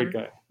awesome. Great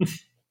guy.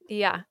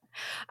 Yeah.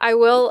 I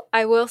will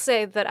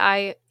say that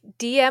I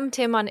DM'd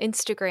him on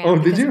Instagram. Oh,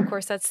 did you? Of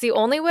course, that's the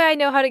only way I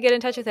know how to get in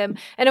touch with him.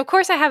 And of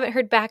course, I haven't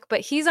heard back, but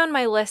he's on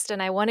my list,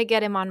 and I want to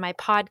get him on my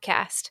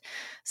podcast.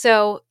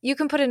 So you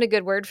can put in a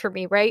good word for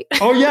me, right?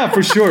 Oh yeah,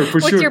 for sure.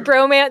 With your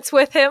bromance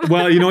with him.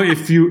 Well, you know,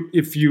 if you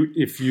could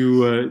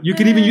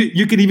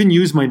even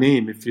use my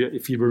name if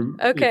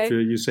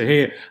you say,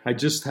 hey, I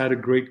just had a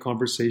great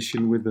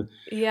conversation with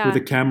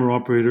the camera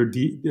operator,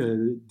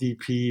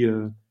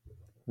 DP.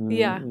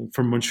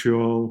 From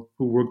Montreal,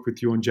 who worked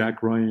with you on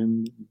Jack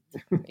Ryan.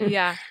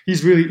 Yeah.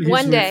 he's really funny.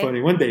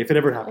 One day, if it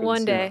ever happens.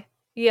 One day.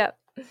 Yeah.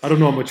 I don't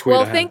know how much weight I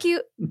have. Well, thank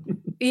you.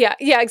 Yeah,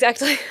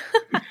 exactly.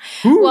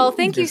 Well,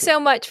 thank you so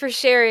much for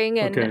sharing.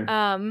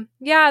 And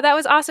that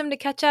was awesome to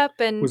catch up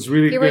and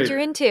really hear great. What you're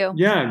into.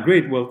 Yeah,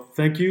 great. Well,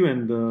 thank you,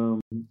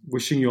 and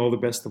wishing you all the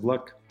best of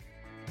luck.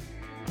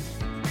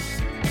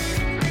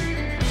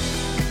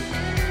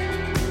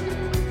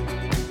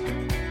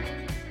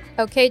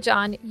 Okay,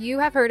 John, you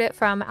have heard it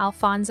from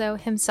Alfonso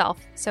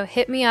himself, so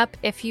hit me up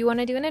if you want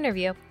to do an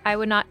interview. I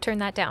would not turn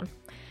that down.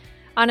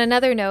 On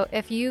another note,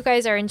 if you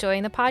guys are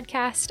enjoying the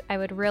podcast, I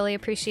would really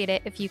appreciate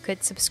it if you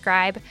could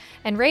subscribe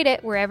and rate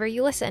it wherever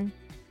you listen.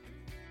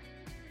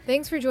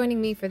 Thanks for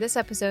joining me for this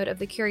episode of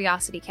the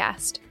Curiosity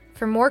Cast.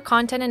 For more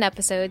content and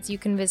episodes, you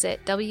can visit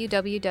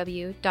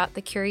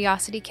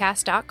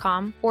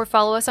www.thecuriositycast.com or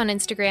follow us on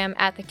Instagram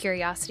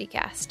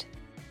 @thecuriositycast.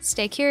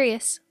 Stay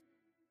curious.